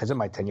not because of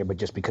my tenure, but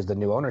just because of the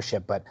new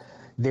ownership, but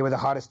they were the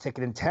hottest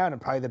ticket in town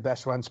and probably the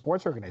best run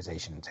sports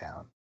organization in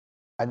town.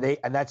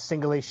 And that's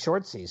single A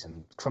short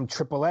season from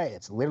AAA.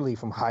 It's literally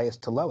from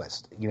highest to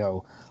lowest,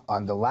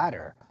 on the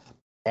ladder.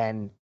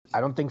 And I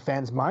don't think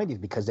fans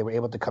minded because they were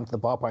able to come to the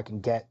ballpark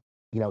and get,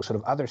 sort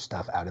of other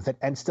stuff out of it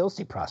and still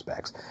see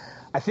prospects.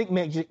 I think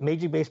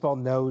Major Baseball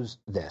knows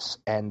this,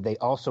 and they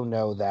also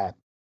know that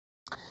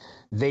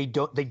they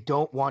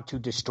don't want to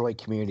destroy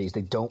communities.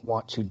 They don't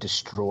want to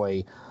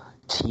destroy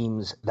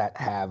teams that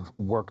have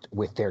worked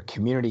with their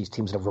communities,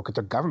 teams that have worked with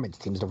their governments,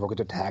 teams that have worked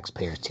with their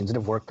taxpayers, teams that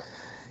have worked,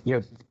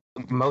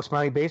 most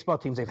minor league baseball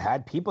teams, they've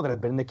had people that have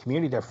been in the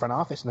community, their front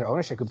office and their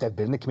ownership group that have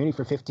been in the community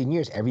for 15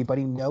 years.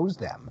 Everybody knows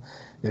them.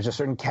 There's a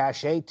certain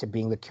cachet to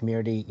being the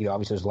community.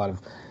 Obviously there's a lot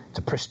of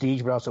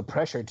prestige, but also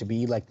pressure to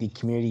be like the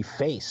community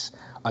face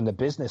on the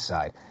business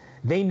side.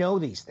 They know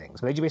these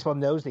things. Major Baseball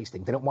knows these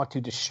things. They don't want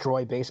to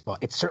destroy baseball.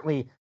 It's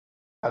certainly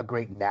a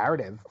great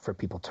narrative for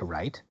people to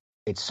write.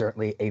 It's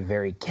certainly a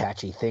very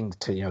catchy thing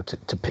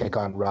to pick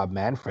on Rob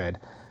Manfred.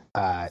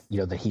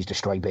 That he's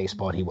destroying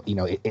baseball. And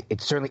it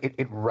certainly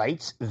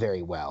writes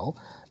very well,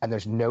 and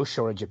there's no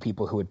shortage of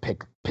people who would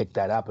pick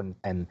that up,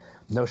 and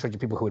no shortage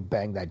of people who would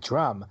bang that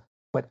drum.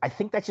 But I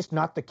think that's just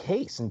not the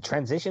case, and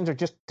transitions are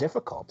just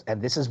difficult,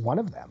 and this is one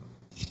of them.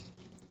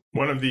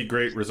 One of the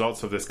great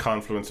results of this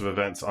confluence of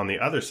events on the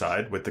other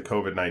side with the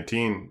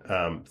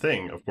COVID-19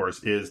 thing, of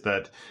course, is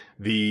that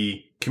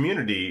the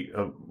community,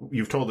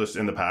 you've told us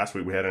in the past,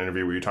 we had an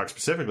interview where you talked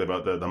specifically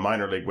about the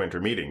minor league winter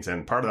meetings,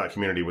 and part of that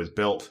community was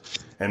built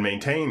and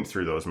maintained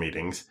through those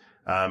meetings.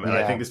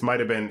 I think this might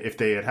have been, if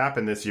they had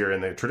happened this year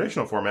in the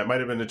traditional format, might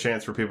have been a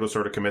chance for people to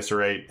sort of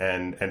commiserate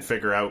and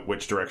figure out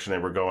which direction they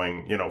were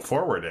going,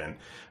 forward in.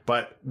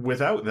 But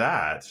without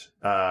that,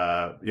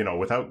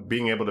 without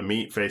being able to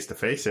meet face to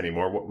face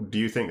anymore, do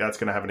you think that's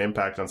going to have an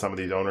impact on some of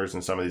these owners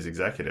and some of these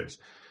executives?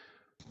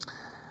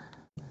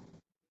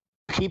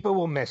 People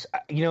will miss,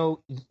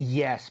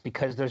 yes,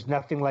 because there's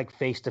nothing like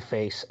face to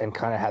face and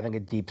kind of having a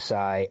deep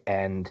sigh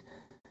and,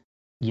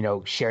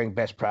 sharing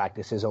best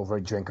practices over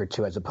a drink or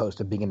two, as opposed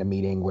to being in a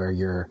meeting where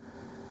you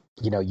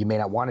may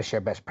not want to share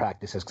best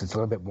practices because it's a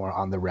little bit more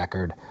on the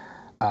record.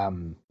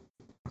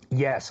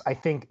 Yes, I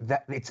think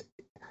that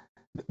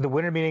the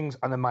winter meetings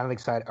on the minor league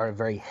side are a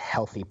very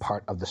healthy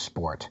part of the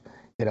sport.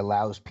 It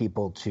allows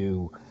people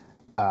to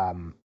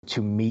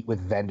meet with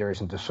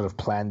vendors and to sort of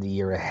plan the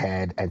year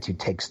ahead and to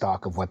take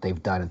stock of what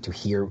they've done and to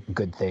hear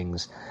good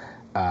things,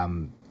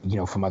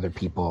 from other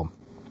people,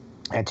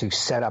 and to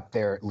set up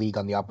their league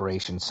on the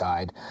operations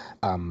side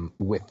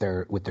with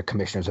their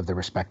commissioners of their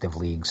respective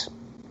leagues.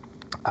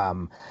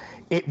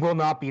 It will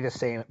not be the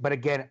same, but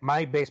again,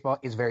 my baseball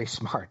is very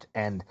smart,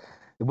 and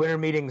the winter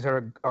meetings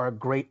are a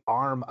great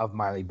arm of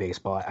minor league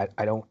baseball.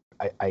 I don't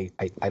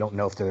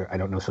know if I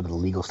don't know sort of the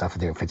legal stuff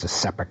there, if it's a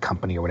separate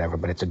company or whatever,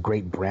 but it's a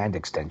great brand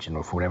extension,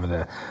 or for whatever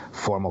the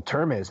formal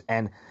term is,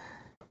 and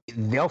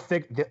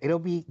it'll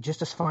be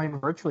just as fine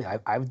virtually.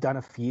 I've done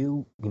a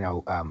few,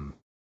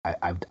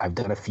 I've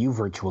done a few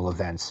virtual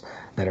events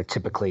that are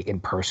typically in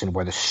person,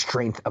 where the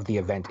strength of the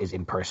event is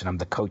in person. I'm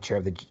the co-chair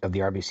of the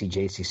RBC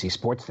JCC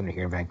Sports Center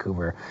here in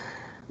Vancouver,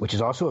 which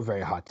is also a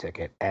very hot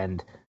ticket.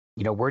 And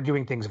we're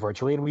doing things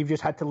virtually, and we've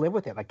just had to live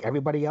with it like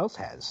everybody else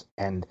has.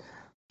 And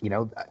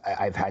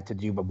I've had to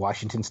do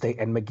Washington State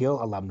and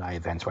McGill alumni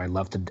events where I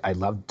love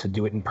to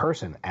do it in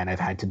person, and I've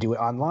had to do it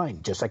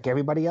online, just like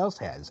everybody else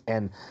has.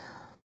 And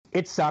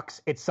it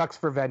sucks. It sucks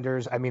for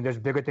vendors. I mean, there's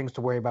bigger things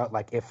to worry about,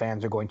 like if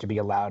fans are going to be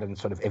allowed, and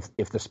sort of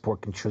if the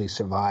sport can truly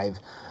survive,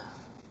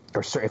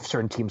 or if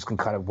certain teams can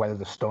kind of weather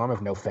the storm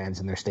of no fans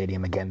in their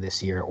stadium again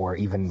this year, or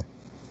even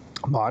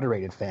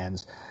moderated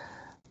fans.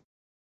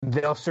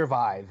 They'll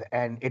survive,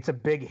 and it's a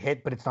big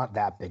hit, but it's not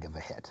that big of a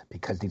hit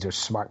because these are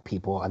smart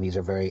people and these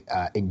are very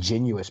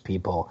ingenious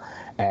people,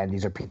 and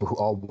these are people who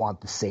all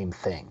want the same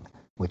thing,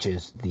 which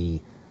is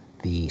the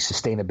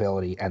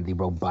sustainability and the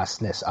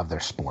robustness of their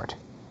sport.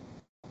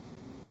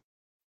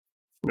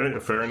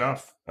 Fair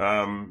enough.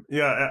 I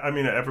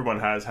mean, everyone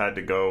has had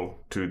to go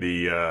to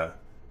the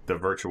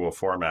virtual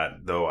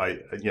format, though.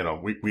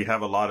 We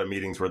have a lot of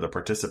meetings where the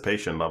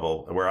participation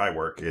level where I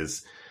work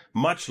is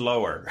much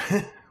lower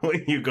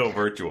when you go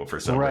virtual for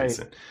some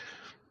reason.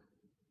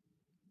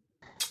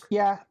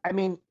 Yeah, I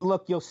mean,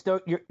 look,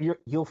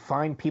 you'll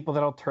find people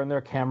that'll turn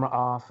their camera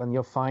off, and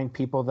you'll find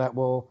people that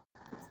will,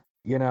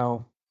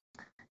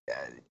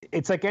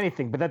 it's like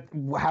anything. But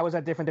how is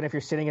that different than if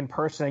you're sitting in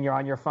person and you're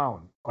on your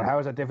phone? Or how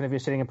is that different if you're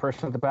sitting in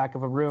person at the back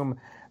of a room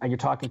and you're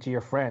talking to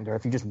your friend, or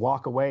if you just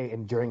walk away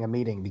during a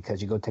meeting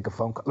because you go take a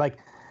phone call? Like,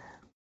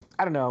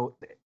 I don't know.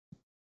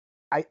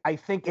 I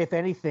think, if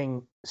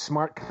anything,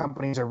 smart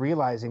companies are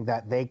realizing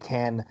that they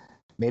can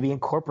maybe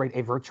incorporate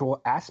a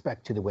virtual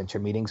aspect to the winter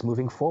meetings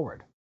moving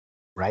forward,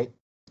 right?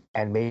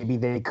 And maybe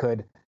they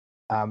could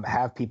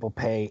have people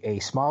pay a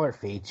smaller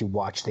fee to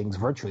watch things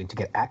virtually, to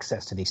get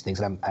access to these things.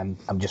 And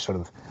I'm just sort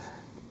of,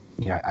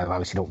 I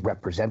obviously don't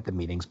represent the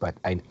meetings, but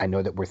I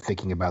know that we're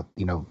thinking about,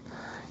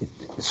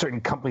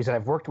 certain companies that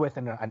I've worked with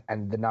and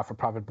the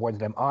not-for-profit boards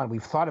that I'm on.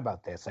 We've thought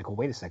about this. Like, well,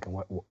 wait a second.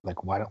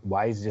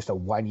 Why is it just a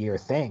 1-year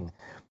thing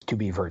to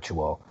be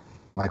virtual?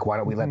 Like, why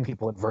don't we let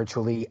people in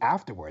virtually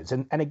afterwards?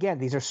 And again,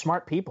 these are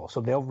smart people,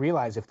 so they'll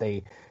realize if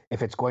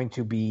it's going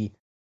to be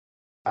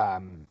what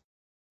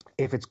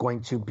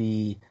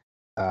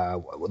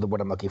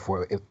I'm looking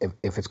for,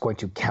 if it's going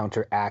to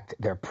counteract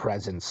their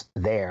presence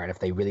there, and if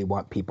they really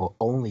want people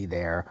only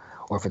there,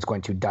 or if it's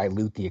going to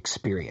dilute the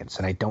experience.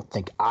 And I don't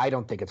think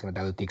it's going to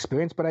dilute the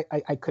experience, but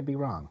I could be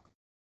wrong.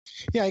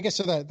 Yeah, I guess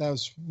so. That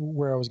was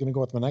where I was going to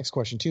go with my next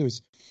question too.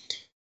 Is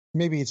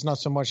maybe it's not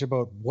so much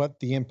about what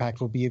the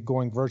impact will be of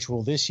going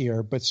virtual this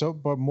year, but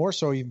more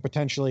so even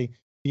potentially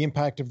the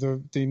impact of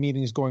the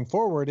meetings going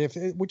forward,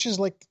 which is,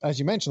 like, as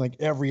you mentioned, like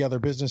every other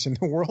business in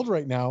the world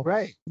right now,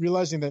 right?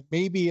 Realizing that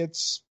maybe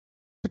it's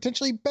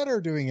potentially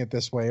better doing it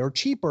this way, or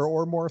cheaper,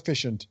 or more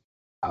efficient.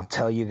 I'll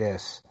tell you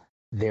this.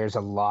 There's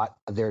a lot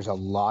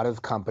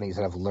of companies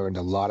that have learned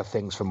a lot of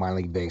things from minor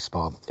league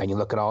baseball. And you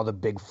look at all the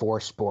big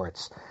four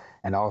sports,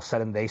 and all of a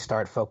sudden they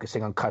start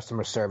focusing on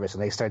customer service,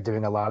 and they start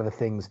doing a lot of the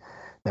things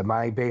that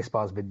minor league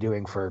baseball has been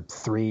doing for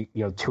 2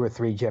 or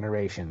 3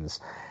 generations.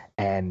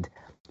 And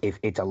if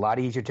it's a lot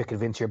easier to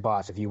convince your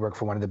boss, if you work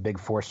for one of the big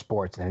four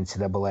sports, an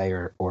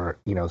NCAA or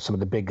some of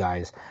the big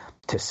guys,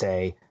 to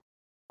say,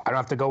 I don't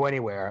have to go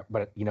anywhere,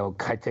 but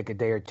I take a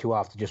day or 2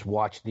 off to just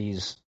watch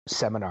these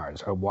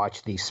seminars, or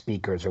watch these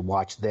speakers, or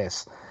watch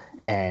this.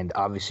 And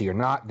obviously you're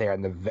not there,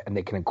 and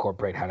they can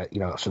incorporate how to,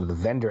 sort of the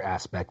vendor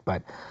aspect,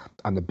 but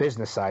on the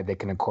business side, they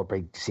can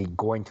incorporate,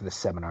 going to the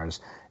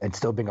seminars and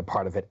still being a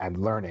part of it and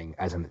learning,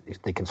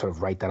 they can sort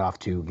of write that off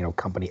to,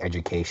 company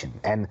education.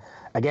 And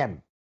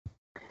again,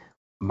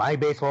 my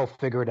baseball will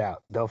figure it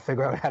out. They'll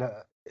figure out how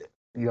to,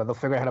 they'll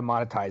figure out how to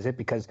monetize it,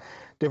 because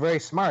they're very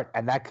smart,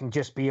 and that can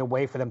just be a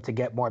way for them to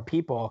get more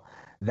people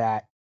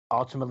that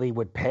ultimately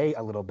would pay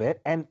a little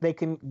bit, and they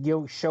can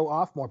show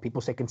off more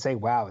people, so they can say,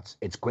 wow,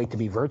 it's great to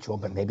be virtual,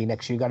 but maybe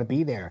next year you got to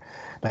be there.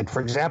 Like,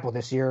 for example,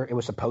 this year it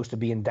was supposed to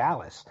be in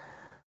Dallas.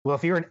 Well,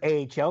 if you're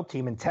an AHL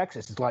team in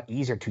Texas, it's a lot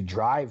easier to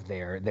drive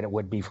there than it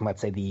would be from,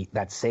 let's say,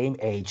 that same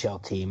AHL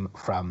team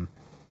from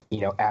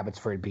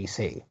Abbotsford,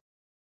 BC,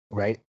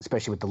 right?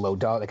 Especially with the low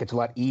dollar. Like, it's a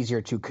lot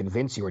easier to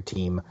convince your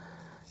team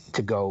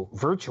to go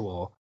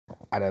virtual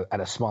at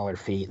a smaller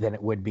fee than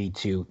it would be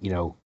to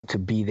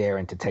be there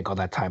and to take all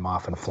that time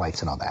off and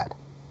flights and all that.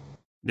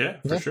 Yeah,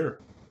 for sure.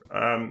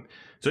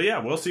 So yeah,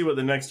 we'll see what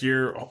the next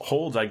year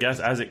holds, I guess,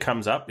 as it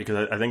comes up,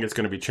 because I think it's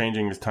going to be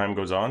changing as time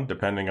goes on,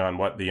 depending on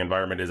what the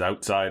environment is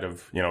outside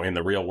of, in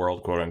the real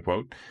world, quote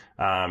unquote.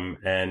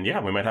 And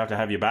yeah, we might have to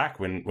have you back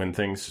when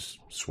things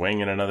swing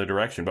in another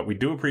direction, but we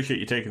do appreciate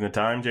you taking the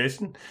time,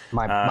 Jason.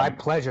 My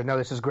pleasure. No,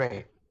 this is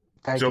great.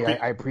 Thank you.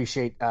 I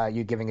appreciate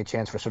you giving a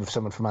chance for sort of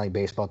someone from minor league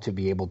baseball to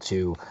be able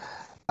to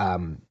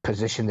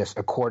position this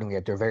accordingly,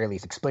 at the very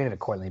least, explain it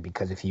accordingly,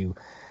 because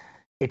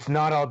it's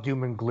not all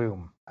doom and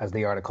gloom as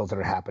the articles that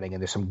are happening.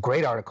 And there's some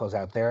great articles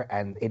out there,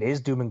 and it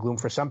is doom and gloom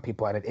for some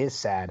people, and it is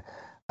sad,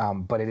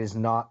 but it is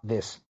not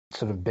this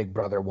sort of big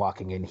brother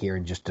walking in here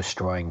and just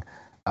destroying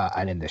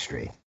an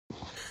industry.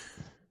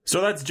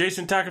 So that's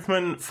Jason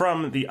Tackefman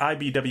from the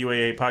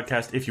IBWAA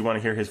podcast. If you want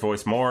to hear his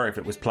voice more, if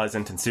it was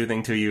pleasant and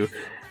soothing to you,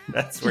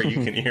 that's where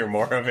you can hear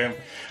more of him.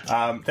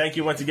 Thank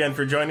you once again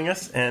for joining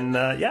us. And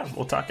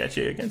we'll talk at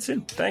you again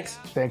soon. Thanks.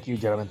 Thank you,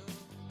 gentlemen.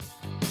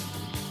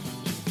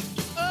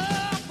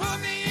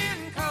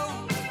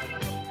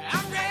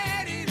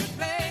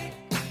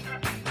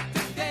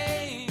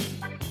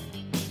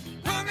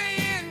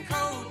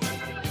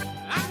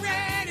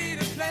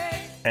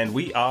 And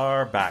we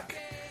are back.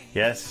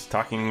 Yes,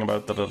 talking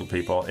about the little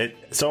people.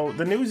 So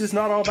the news is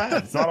not all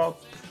bad. It's not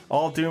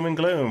all doom and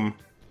gloom,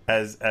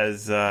 as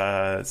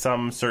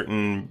some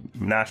certain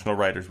national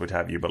writers would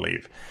have you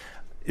believe.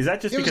 Is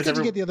that just because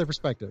to get the other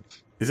perspective?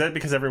 Is that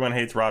because everyone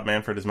hates Rob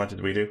Manfred as much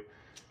as we do?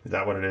 Is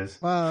that what it is?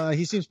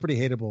 He seems pretty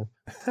hateable.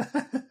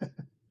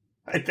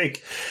 I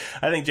think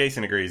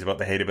Jason agrees about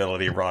the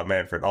hateability of Rob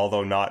Manfred,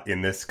 although not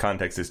in this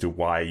context as to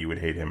why you would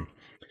hate him.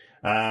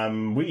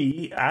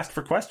 We asked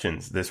for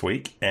questions this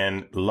week,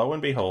 and lo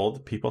and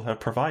behold, people have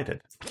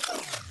provided.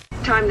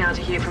 Time now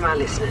to hear from our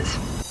listeners.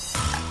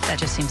 That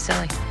just seems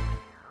silly.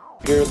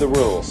 Here are the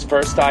rules.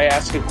 First I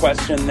ask a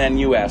question, then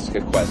you ask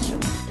a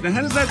question. Now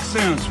how does that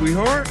sound,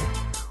 sweetheart?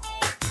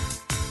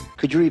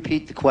 Could you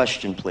repeat the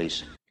question,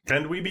 please?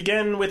 And we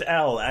begin with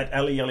L at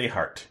Ellie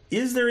Hart.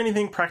 Is there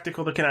anything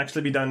practical that can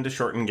actually be done to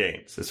shorten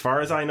games? As far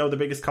as I know, the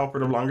biggest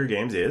culprit of longer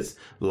games is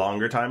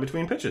longer time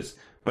between pitches.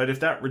 But if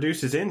that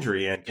reduces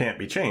injury and can't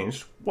be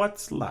changed,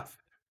 what's left?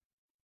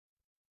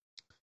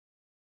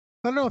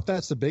 I don't know if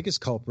that's the biggest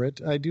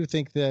culprit. I do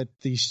think that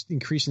the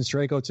increase in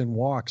strikeouts and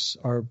walks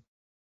are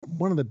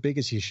one of the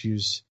biggest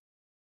issues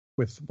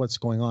with what's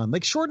going on.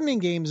 Like shortening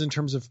games in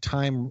terms of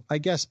time, I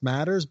guess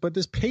matters, but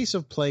this pace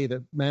of play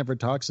that Manfred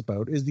talks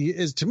about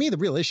is to me the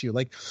real issue.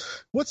 Like,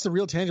 what's the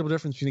real tangible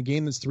difference between a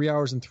game that's 3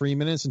 hours and 3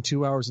 minutes and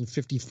 2 hours and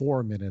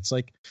 54 minutes?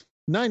 Like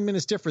 9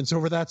 minutes difference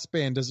over that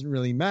span doesn't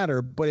really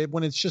matter, but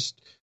when it's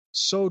just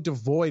so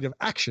devoid of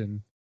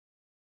action,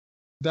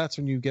 that's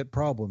when you get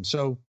problems.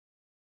 So,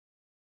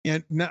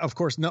 and now, of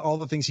course, not all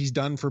the things he's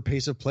done for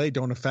pace of play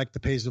don't affect the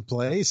pace of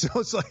play. So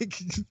it's like,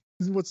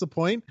 what's the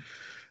point?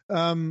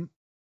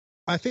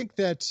 I think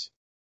that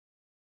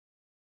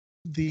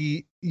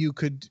you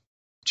could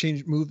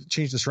change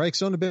the strike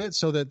zone a bit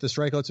so that the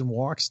strikeouts and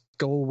walks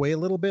go away a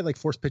little bit, like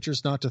force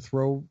pitchers not to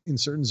throw in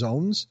certain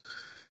zones.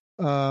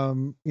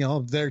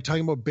 They're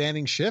talking about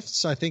banning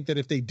shifts. I think that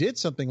if they did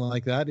something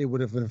like that, it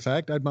would have an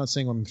effect. I'm not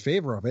saying I'm in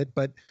favor of it,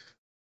 but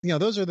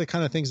those are the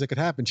kind of things that could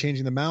happen.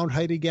 Changing the mound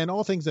height again,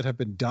 all things that have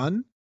been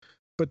done,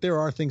 but there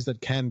are things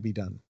that can be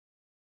done.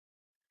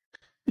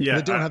 Yeah,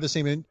 that don't have the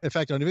same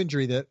effect on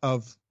injury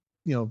of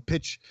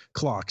pitch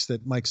clocks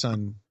that Mike's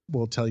son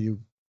will tell you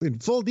in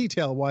full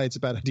detail why it's a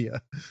bad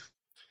idea.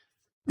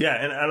 Yeah,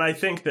 and I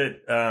think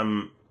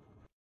that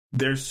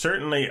there's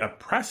certainly a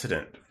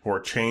precedent for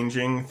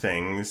changing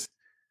things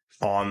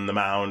on the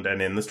mound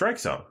and in the strike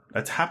zone.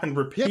 That's happened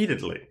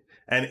repeatedly. Yep.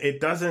 And it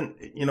doesn't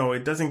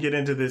get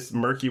into this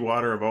murky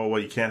water of,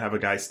 you can't have a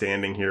guy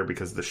standing here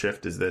because the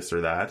shift is this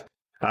or that.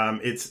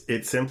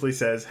 It simply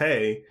says,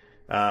 hey,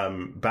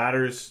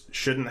 batters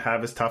shouldn't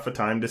have as tough a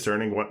time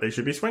discerning what they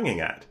should be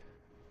swinging at.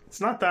 It's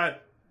not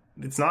that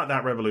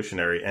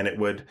revolutionary, and it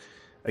would,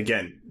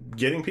 again,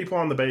 getting people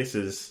on the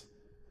bases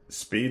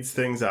speeds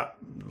things up.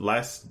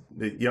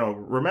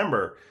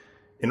 Remember,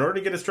 in order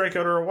to get a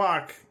strikeout or a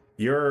walk,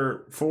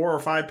 you're 4 or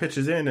 5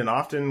 pitches in, and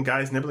often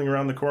guys nibbling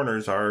around the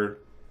corners are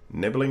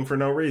nibbling for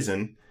no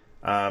reason.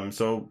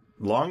 So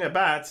long at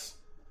bats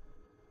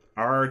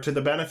are to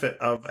the benefit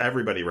of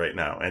everybody right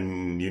now,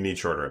 and you need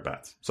shorter at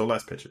bats, so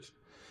less pitches.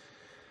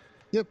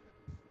 Yep.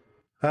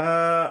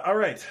 All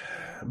right.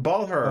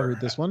 Baller. I'll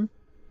read this one.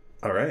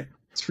 All right.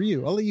 It's for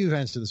you. I'll let you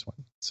answer this one.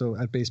 So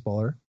at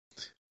Baseballer,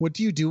 what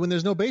do you do when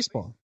there's no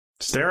baseball?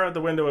 Stare out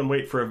the window and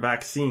wait for a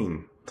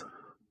vaccine.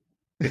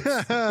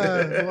 Well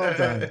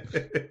done.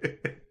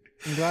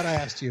 I'm glad I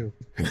asked you.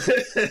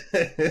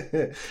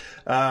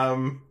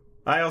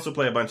 I also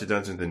play a bunch of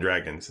Dungeons and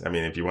Dragons. I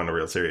mean, if you want a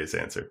real serious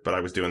answer, but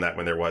I was doing that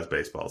when there was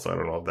baseball, so I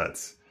don't know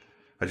if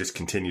I just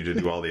continue to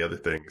do all the other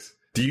things.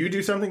 Do you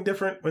do something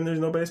different when there's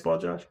no baseball,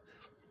 Josh?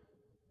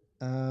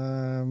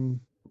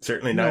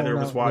 Certainly neither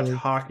of us watch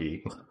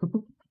hockey.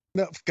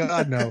 No,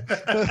 God, no.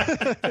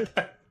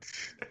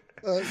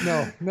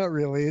 No, not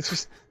really. It's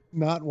just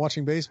not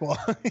watching baseball.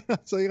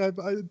 It's like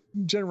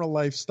general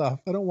life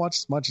stuff. I don't watch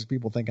as much as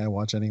people think I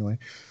watch anyway.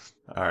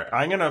 All right.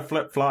 I'm going to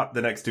flip-flop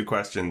the next 2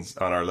 questions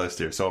on our list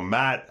here. So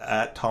Matt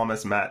at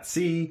Thomas Matt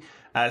C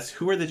asks,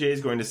 who are the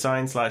Jays going to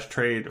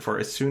sign/trade for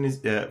as soon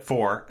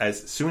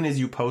as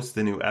you post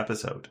the new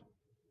episode?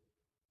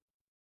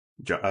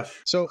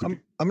 Josh? So I'm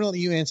going to let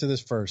you answer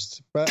this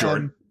first. But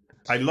George,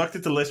 I looked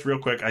at the list real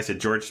quick. I said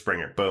George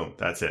Springer. Boom.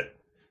 That's it.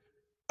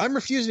 I'm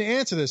refusing to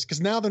answer this because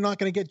now they're not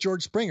going to get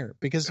George Springer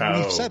because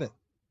we've said it.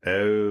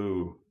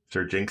 Oh,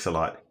 Sir Jinx a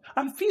lot.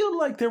 I feel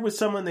like there was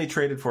someone they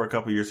traded for a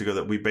couple years ago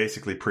that we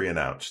basically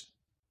pre-announced.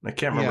 I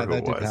can't remember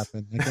who it was. Yeah,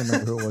 that did happen. I can't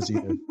remember who it was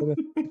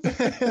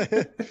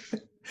either.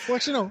 Well,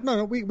 actually,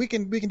 no. We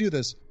can do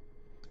this.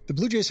 The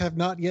Blue Jays have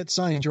not yet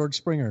signed George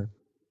Springer.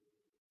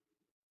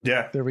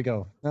 Yeah, there we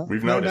go.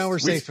 We've noticed. Now we're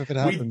safe if it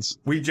happens.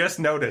 We just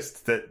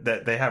noticed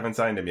that they haven't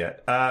signed him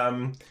yet.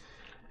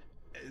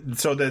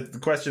 So the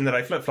question that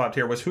I flip-flopped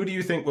here was, who do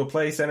you think will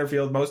play center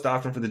field most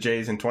often for the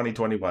Jays in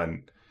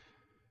 2021?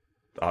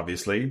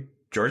 Obviously,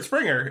 George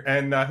Springer.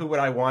 And who would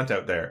I want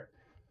out there?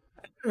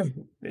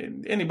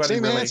 Anybody.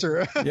 Same really.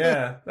 Answer.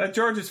 Yeah,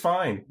 George is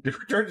fine.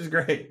 George is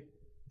great.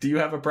 Do you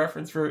have a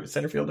preference for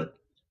center fielder?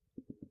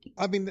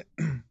 I mean,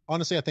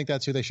 honestly, I think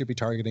that's who they should be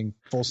targeting.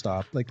 Full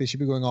stop. Like they should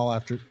be going all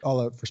out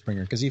for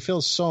Springer because he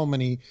fills so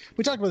many.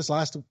 We talked about this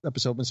last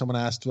episode when someone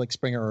asked like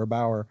Springer or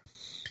Bauer.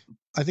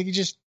 I think he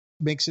just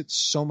makes it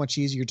so much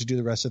easier to do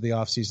the rest of the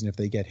offseason if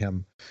they get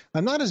him.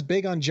 I'm not as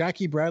big on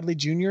Jackie Bradley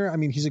Jr. I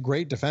mean, he's a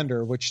great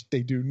defender, which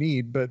they do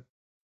need, but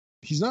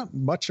he's not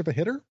much of a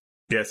hitter.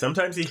 Yeah,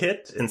 sometimes he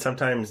hit and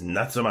sometimes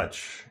not so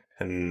much.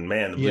 And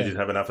man, the Blue Jays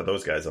have enough of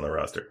those guys on the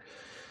roster.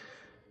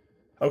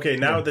 Okay,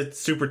 now the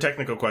super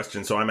technical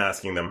question, so I'm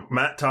asking them.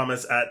 Matt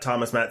Thomas at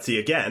Thomas Matt C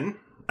again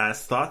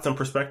asked thoughts on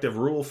prospective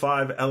Rule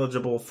 5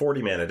 eligible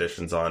 40-man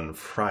editions on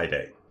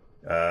Friday.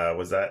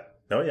 Was that?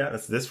 Oh, yeah,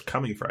 that's this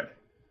coming Friday.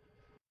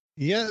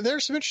 Yeah,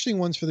 there's some interesting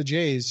ones for the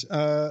Jays.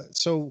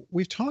 So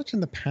we've talked in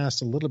the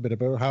past a little bit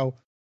about how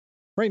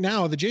right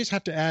now the Jays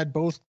have to add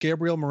both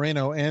Gabriel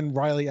Moreno and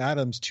Riley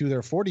Adams to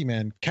their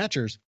 40-man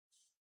catchers.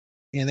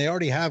 And they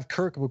already have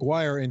Kirk,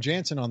 McGuire, and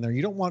Jansen on there.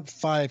 You don't want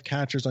 5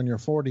 catchers on your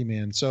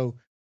 40-man. So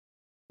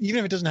even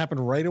if it doesn't happen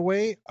right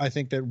away, I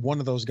think that one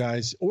of those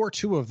guys or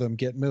 2 of them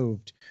get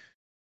moved.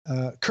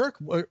 Kirk,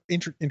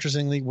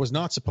 interestingly, was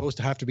not supposed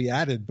to have to be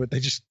added, but they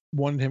just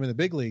wanted him in the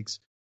big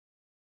leagues.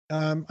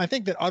 I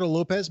think that Otto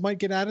Lopez might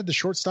get added, the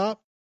shortstop.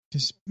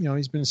 He's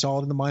been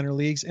solid in the minor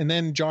leagues. And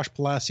then Josh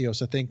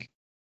Palacios, I think,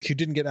 who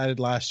didn't get added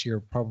last year,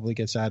 probably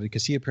gets added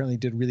because he apparently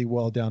did really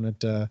well down at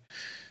the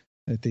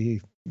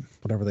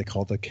whatever they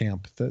call the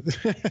camp,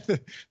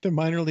 the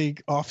minor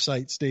league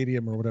offsite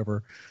stadium or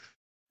whatever.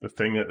 The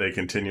thing that they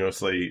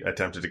continuously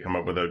attempted to come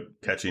up with a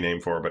catchy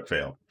name for, but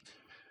failed.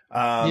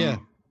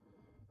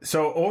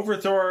 So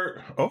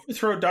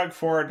overthrow Doug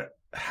Ford,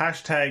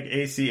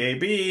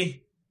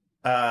 #ACAB,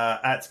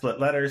 at split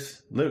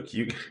letters. Luke,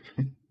 you're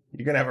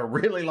going to have a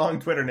really long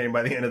Twitter name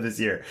by the end of this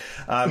year.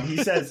 He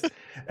says,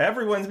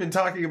 everyone's been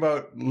talking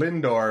about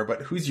Lindor,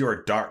 but who's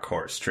your dark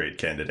horse trade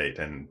candidate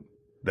and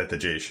that the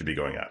Jays should be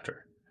going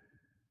after?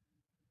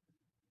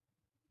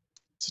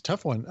 It's a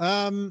tough one.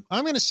 I'm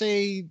going to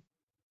say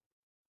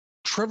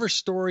Trevor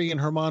Story and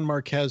Germán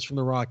Marquez from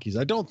the Rockies.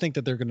 I don't think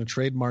that they're going to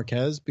trade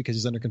Marquez because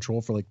he's under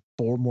control for like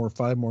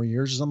 5 more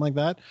years or something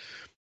like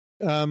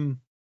that.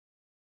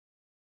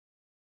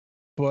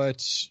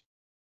 But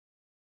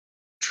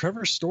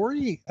Trevor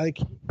Story, like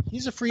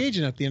he's a free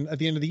agent at the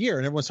end of the year,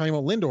 and everyone's talking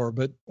about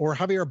Lindor, or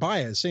Javier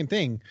Baez, same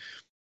thing.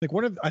 Like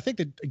I think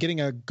that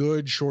getting a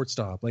good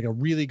shortstop, like a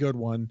really good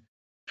one,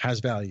 has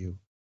value,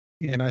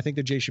 and I think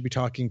the Jays should be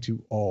talking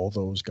to all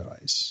those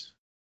guys.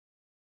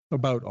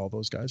 About all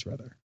those guys,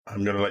 rather.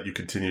 I'm going to let you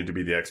continue to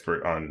be the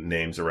expert on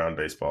names around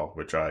baseball,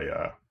 which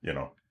I,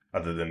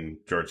 other than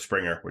George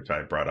Springer, which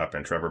I brought up,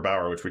 and Trevor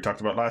Bauer, which we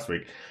talked about last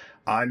week,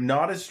 I'm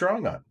not as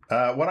strong on.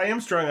 What I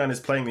am strong on is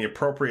playing the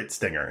appropriate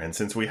stinger. And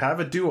since we have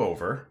a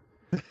do-over...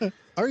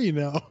 Are you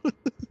now?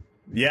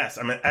 Yes,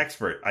 I'm an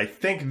expert. I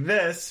think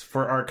this,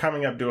 for our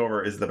coming up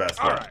do-over, is the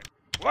best one. All right.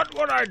 What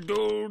would I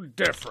do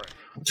different?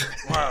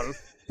 Well,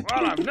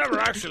 I've never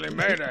actually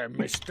made a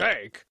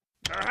mistake.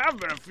 There have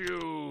been a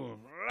few,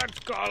 let's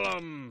call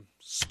them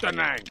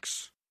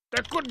stananks,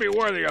 that could be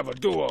worthy of a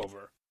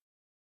do-over.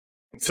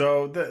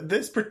 So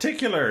this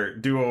particular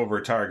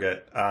do-over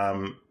target,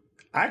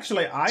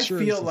 actually, I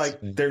feel like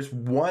there's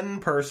one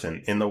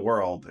person in the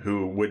world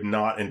who would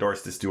not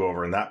endorse this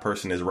do-over, and that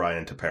person is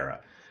Ryan Tepera.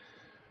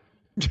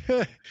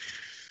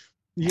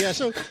 Yeah,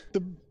 so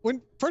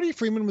when Freddie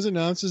Freeman was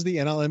announced as the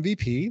NL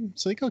MVP,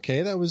 it's like,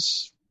 okay, there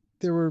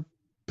were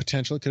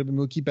potential. It could have been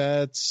Mookie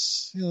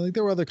Betts.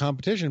 There were other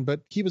competition,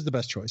 but he was the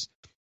best choice.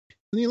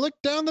 When you look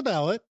down the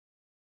ballot,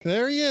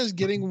 there he is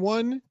getting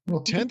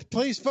 10th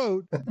place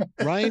vote,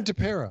 Ryan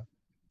Tepera.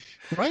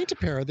 Ryan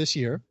Tepera this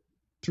year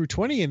threw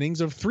 20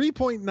 innings of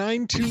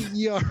 3.92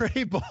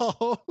 ERA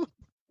ball.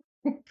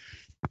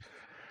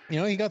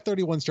 He got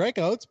 31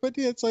 strikeouts, but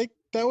it's like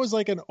that was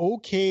like an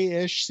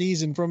okay-ish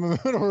season from a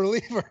middle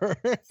reliever.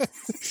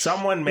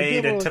 Someone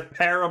made a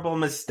Teperable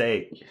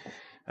mistake.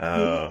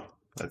 Oh,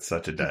 that's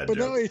such a dad joke. But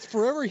no, it's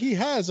forever he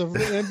has an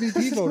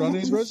MVP vote on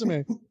his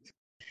resume.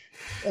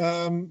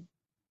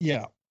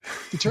 Yeah.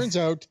 It turns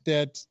out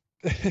that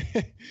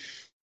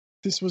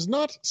this was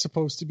not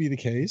supposed to be the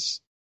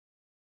case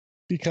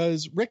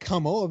because Rick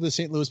Hummel of the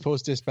St. Louis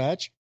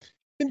Post-Dispatch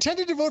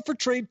intended to vote for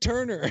Trey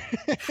Turner.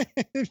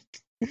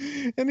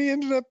 And he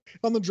ended up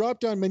on the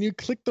drop-down menu,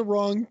 clicked the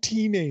wrong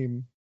T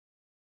name.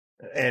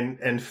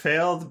 And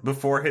failed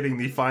before hitting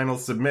the final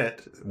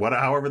submit,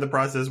 however the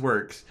process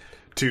works,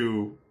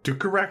 to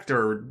correct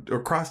or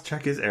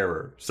cross-check his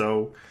error.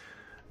 So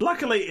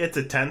luckily it's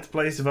a 10th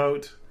place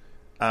vote.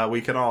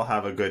 We can all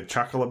have a good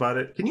chuckle about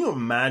it. Can you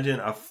imagine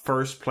a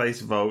first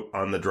place vote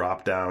on the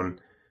drop-down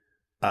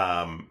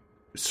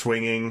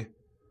swinging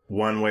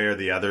one way or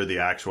the other, the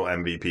actual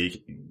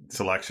MVP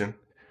selection?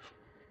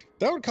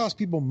 That would cost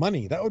people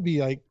money. That would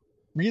be like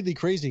really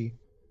crazy.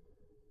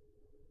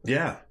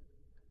 Yeah.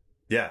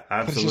 Yeah,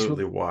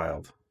 absolutely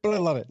wild. But I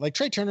love it. Like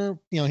Trey Turner,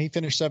 he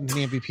finished 7th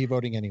in the MVP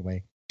voting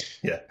anyway.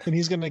 Yeah. And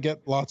he's going to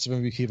get lots of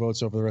MVP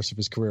votes over the rest of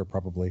his career,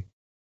 probably.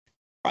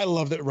 I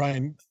love that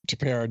Ryan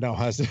Tepera now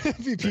has an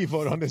MVP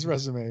vote on his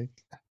resume.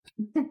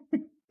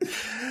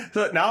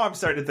 So now I'm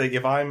starting to think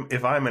if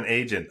I'm an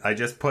agent, I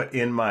just put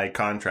in my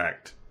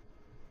contract.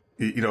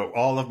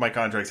 All of my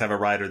contracts have a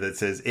rider that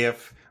says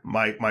if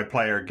my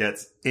player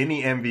gets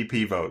any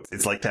MVP votes,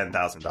 it's like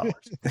 $10,000.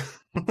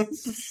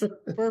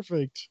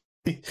 Perfect.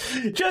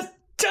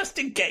 Just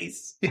in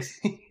case.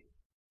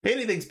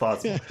 Anything's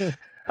possible.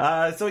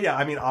 So yeah,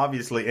 I mean,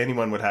 obviously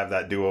anyone would have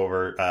that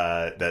do-over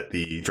that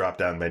the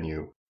drop-down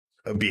menu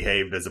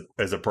behaved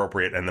as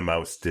appropriate and the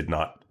mouse did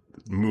not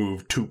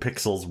move 2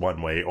 pixels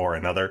one way or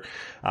another.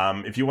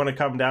 If you want to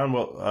come down,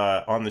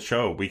 on the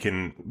show, we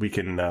can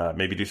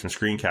maybe do some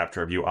screen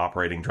capture of you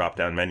operating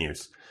drop-down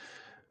menus.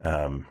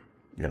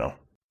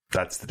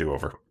 That's the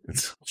do-over.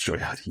 Let's show you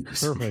how to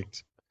use.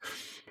 Perfect.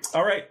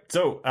 All right,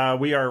 so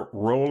we are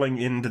rolling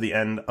into the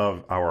end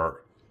of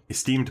our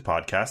esteemed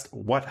podcast.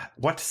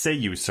 What say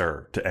you,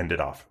 sir, to end it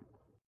off?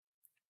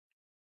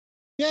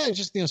 Yeah,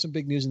 just some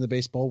big news in the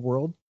baseball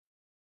world.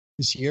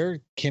 This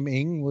year, Kim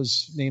Ng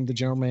was named the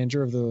general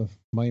manager of the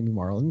Miami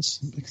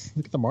Marlins.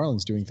 Look at the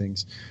Marlins doing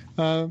things.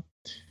 Yeah,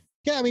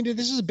 I mean,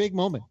 this is a big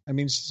moment. I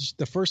mean, it's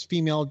the first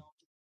female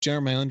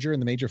general manager in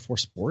the major 4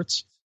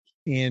 sports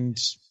and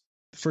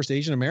the first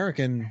Asian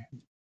American,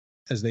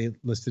 as they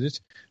listed it,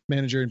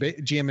 manager and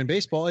GM in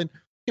baseball. And,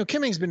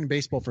 Kim Ng's been in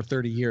baseball for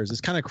 30 years. It's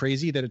kind of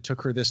crazy that it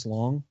took her this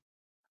long.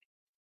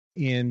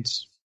 And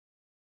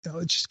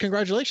just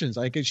congratulations.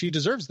 She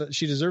deserves that.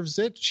 She deserves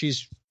it.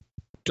 She's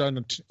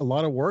done a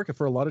lot of work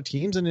for a lot of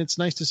teams, and it's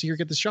nice to see her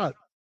get the shot.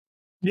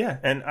 Yeah,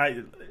 and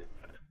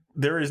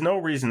there is no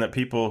reason that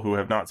people who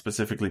have not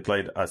specifically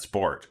played a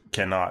sport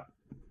cannot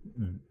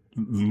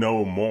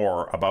know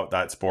more about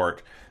that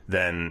sport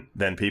than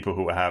people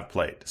who have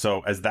played. So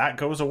as that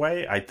goes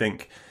away, I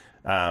think,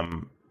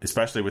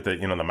 especially with the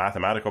the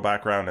mathematical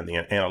background and the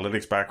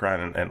analytics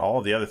background and all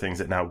of the other things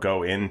that now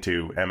go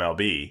into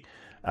MLB,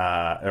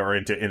 or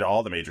into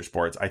all the major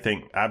sports, I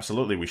think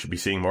absolutely we should be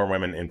seeing more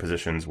women in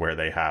positions where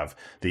they have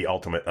the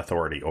ultimate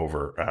authority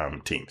over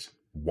teams.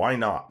 Why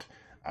not?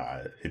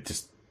 It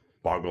just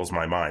boggles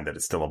my mind that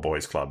it's still a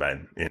boys' club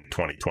in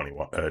 2020.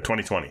 Well, it'll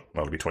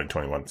be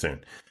 2021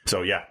 soon.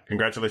 So yeah,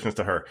 congratulations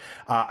to her.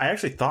 I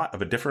actually thought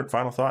of a different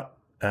final thought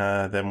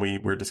than we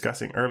were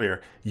discussing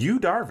earlier. Yu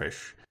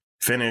Darvish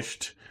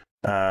finished,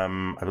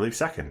 I believe,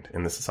 second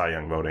in the Cy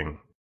Young voting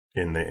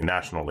in the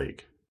National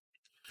League.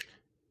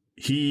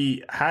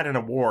 He had an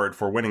award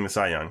for winning the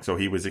Cy Young, so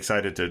he was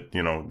excited to,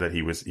 that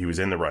he was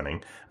in the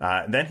running.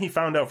 Then he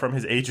found out from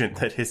his agent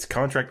that his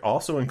contract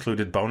also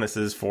included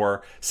bonuses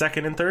for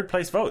second and third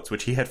place votes,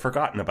 which he had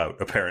forgotten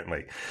about,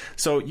 apparently.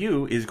 So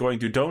Yu is going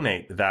to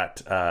donate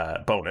that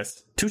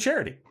bonus to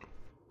charity.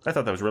 I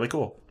thought that was really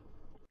cool.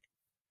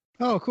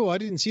 Oh, cool. I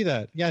didn't see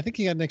that. Yeah, I think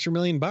he got an extra $1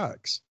 million.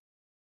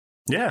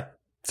 Yeah.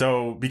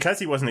 So because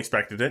he wasn't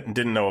expected it and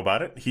didn't know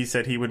about it, he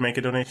said he would make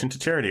a donation to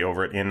charity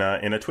over it in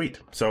a tweet.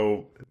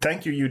 So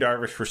thank you, Yu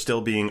Darvish, for still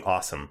being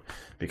awesome.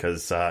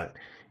 Because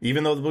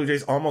even though the Blue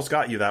Jays almost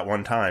got you that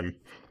one time,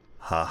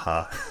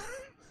 haha.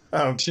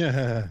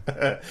 Yeah,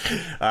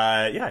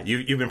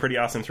 you've been pretty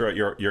awesome throughout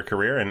your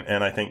career,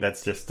 and I think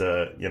that's just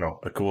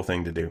a cool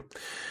thing to do.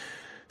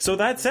 So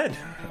that said,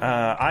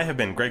 I have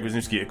been Greg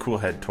Wisniewski at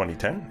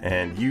Coolhead2010,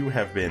 and you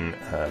have been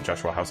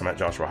Joshua Howsam at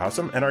Joshua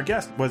Howsam, and our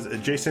guest was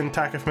Jason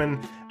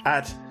Takifman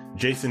at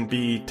Jason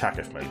B.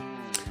 Takifman.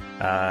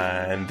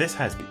 And this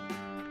has been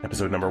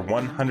episode number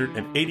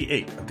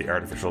 188 of the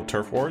Artificial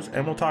Turf Wars,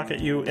 and we'll talk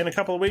at you in a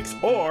couple of weeks,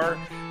 or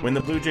when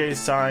the Blue Jays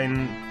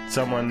sign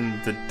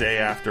someone the day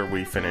after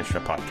we finish a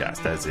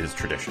podcast, as is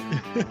tradition.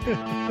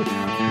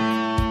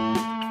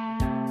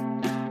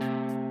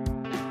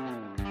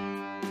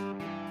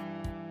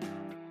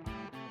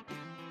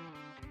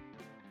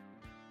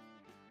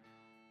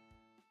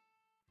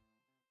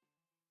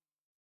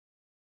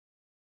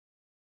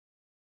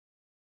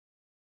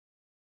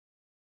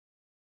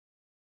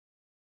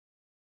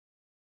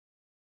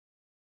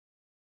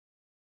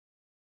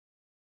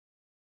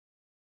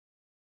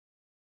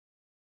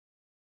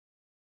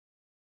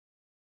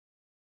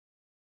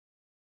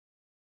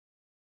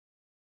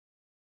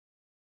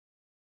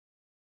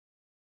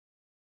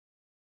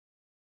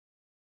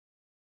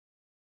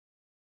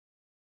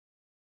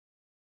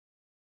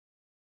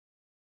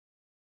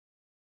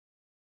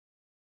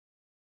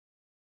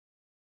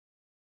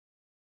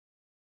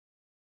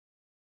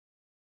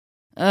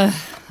 Ugh,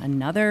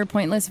 another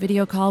pointless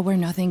video call where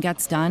nothing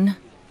gets done.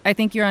 I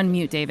think you're on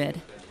mute,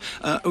 David.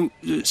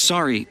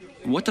 Sorry.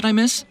 What did I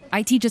miss?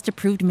 IT just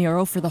approved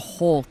Miro for the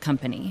whole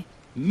company.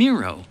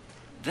 Miro?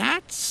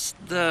 That's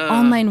the...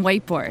 Online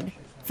whiteboard.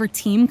 For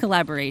team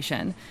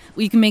collaboration.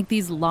 We can make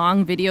these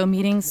long video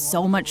meetings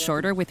so much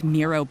shorter with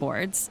Miro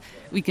boards.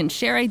 We can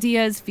share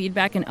ideas,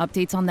 feedback, and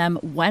updates on them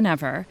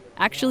whenever.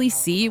 Actually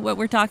see what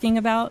we're talking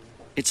about.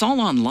 It's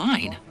all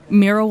online.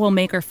 Miro will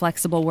make our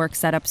flexible work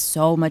setup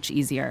so much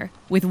easier.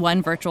 With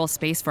one virtual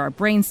space for our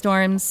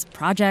brainstorms,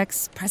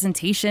 projects,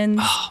 presentations.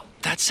 Oh,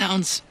 that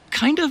sounds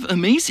kind of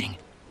amazing.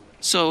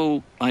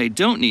 So I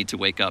don't need to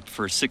wake up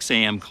for 6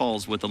 a.m.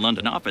 calls with the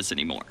London office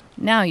anymore.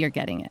 Now you're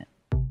getting it.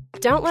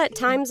 Don't let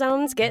time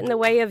zones get in the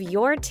way of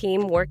your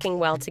team working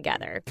well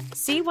together.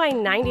 See why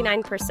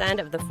 99%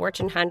 of the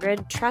Fortune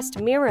 100 trust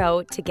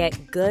Miro to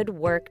get good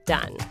work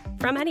done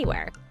from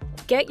anywhere.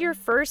 Get your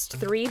first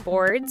 3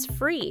 boards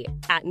free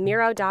at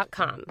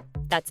Miro.com.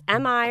 That's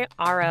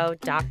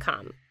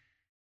MIRO.com.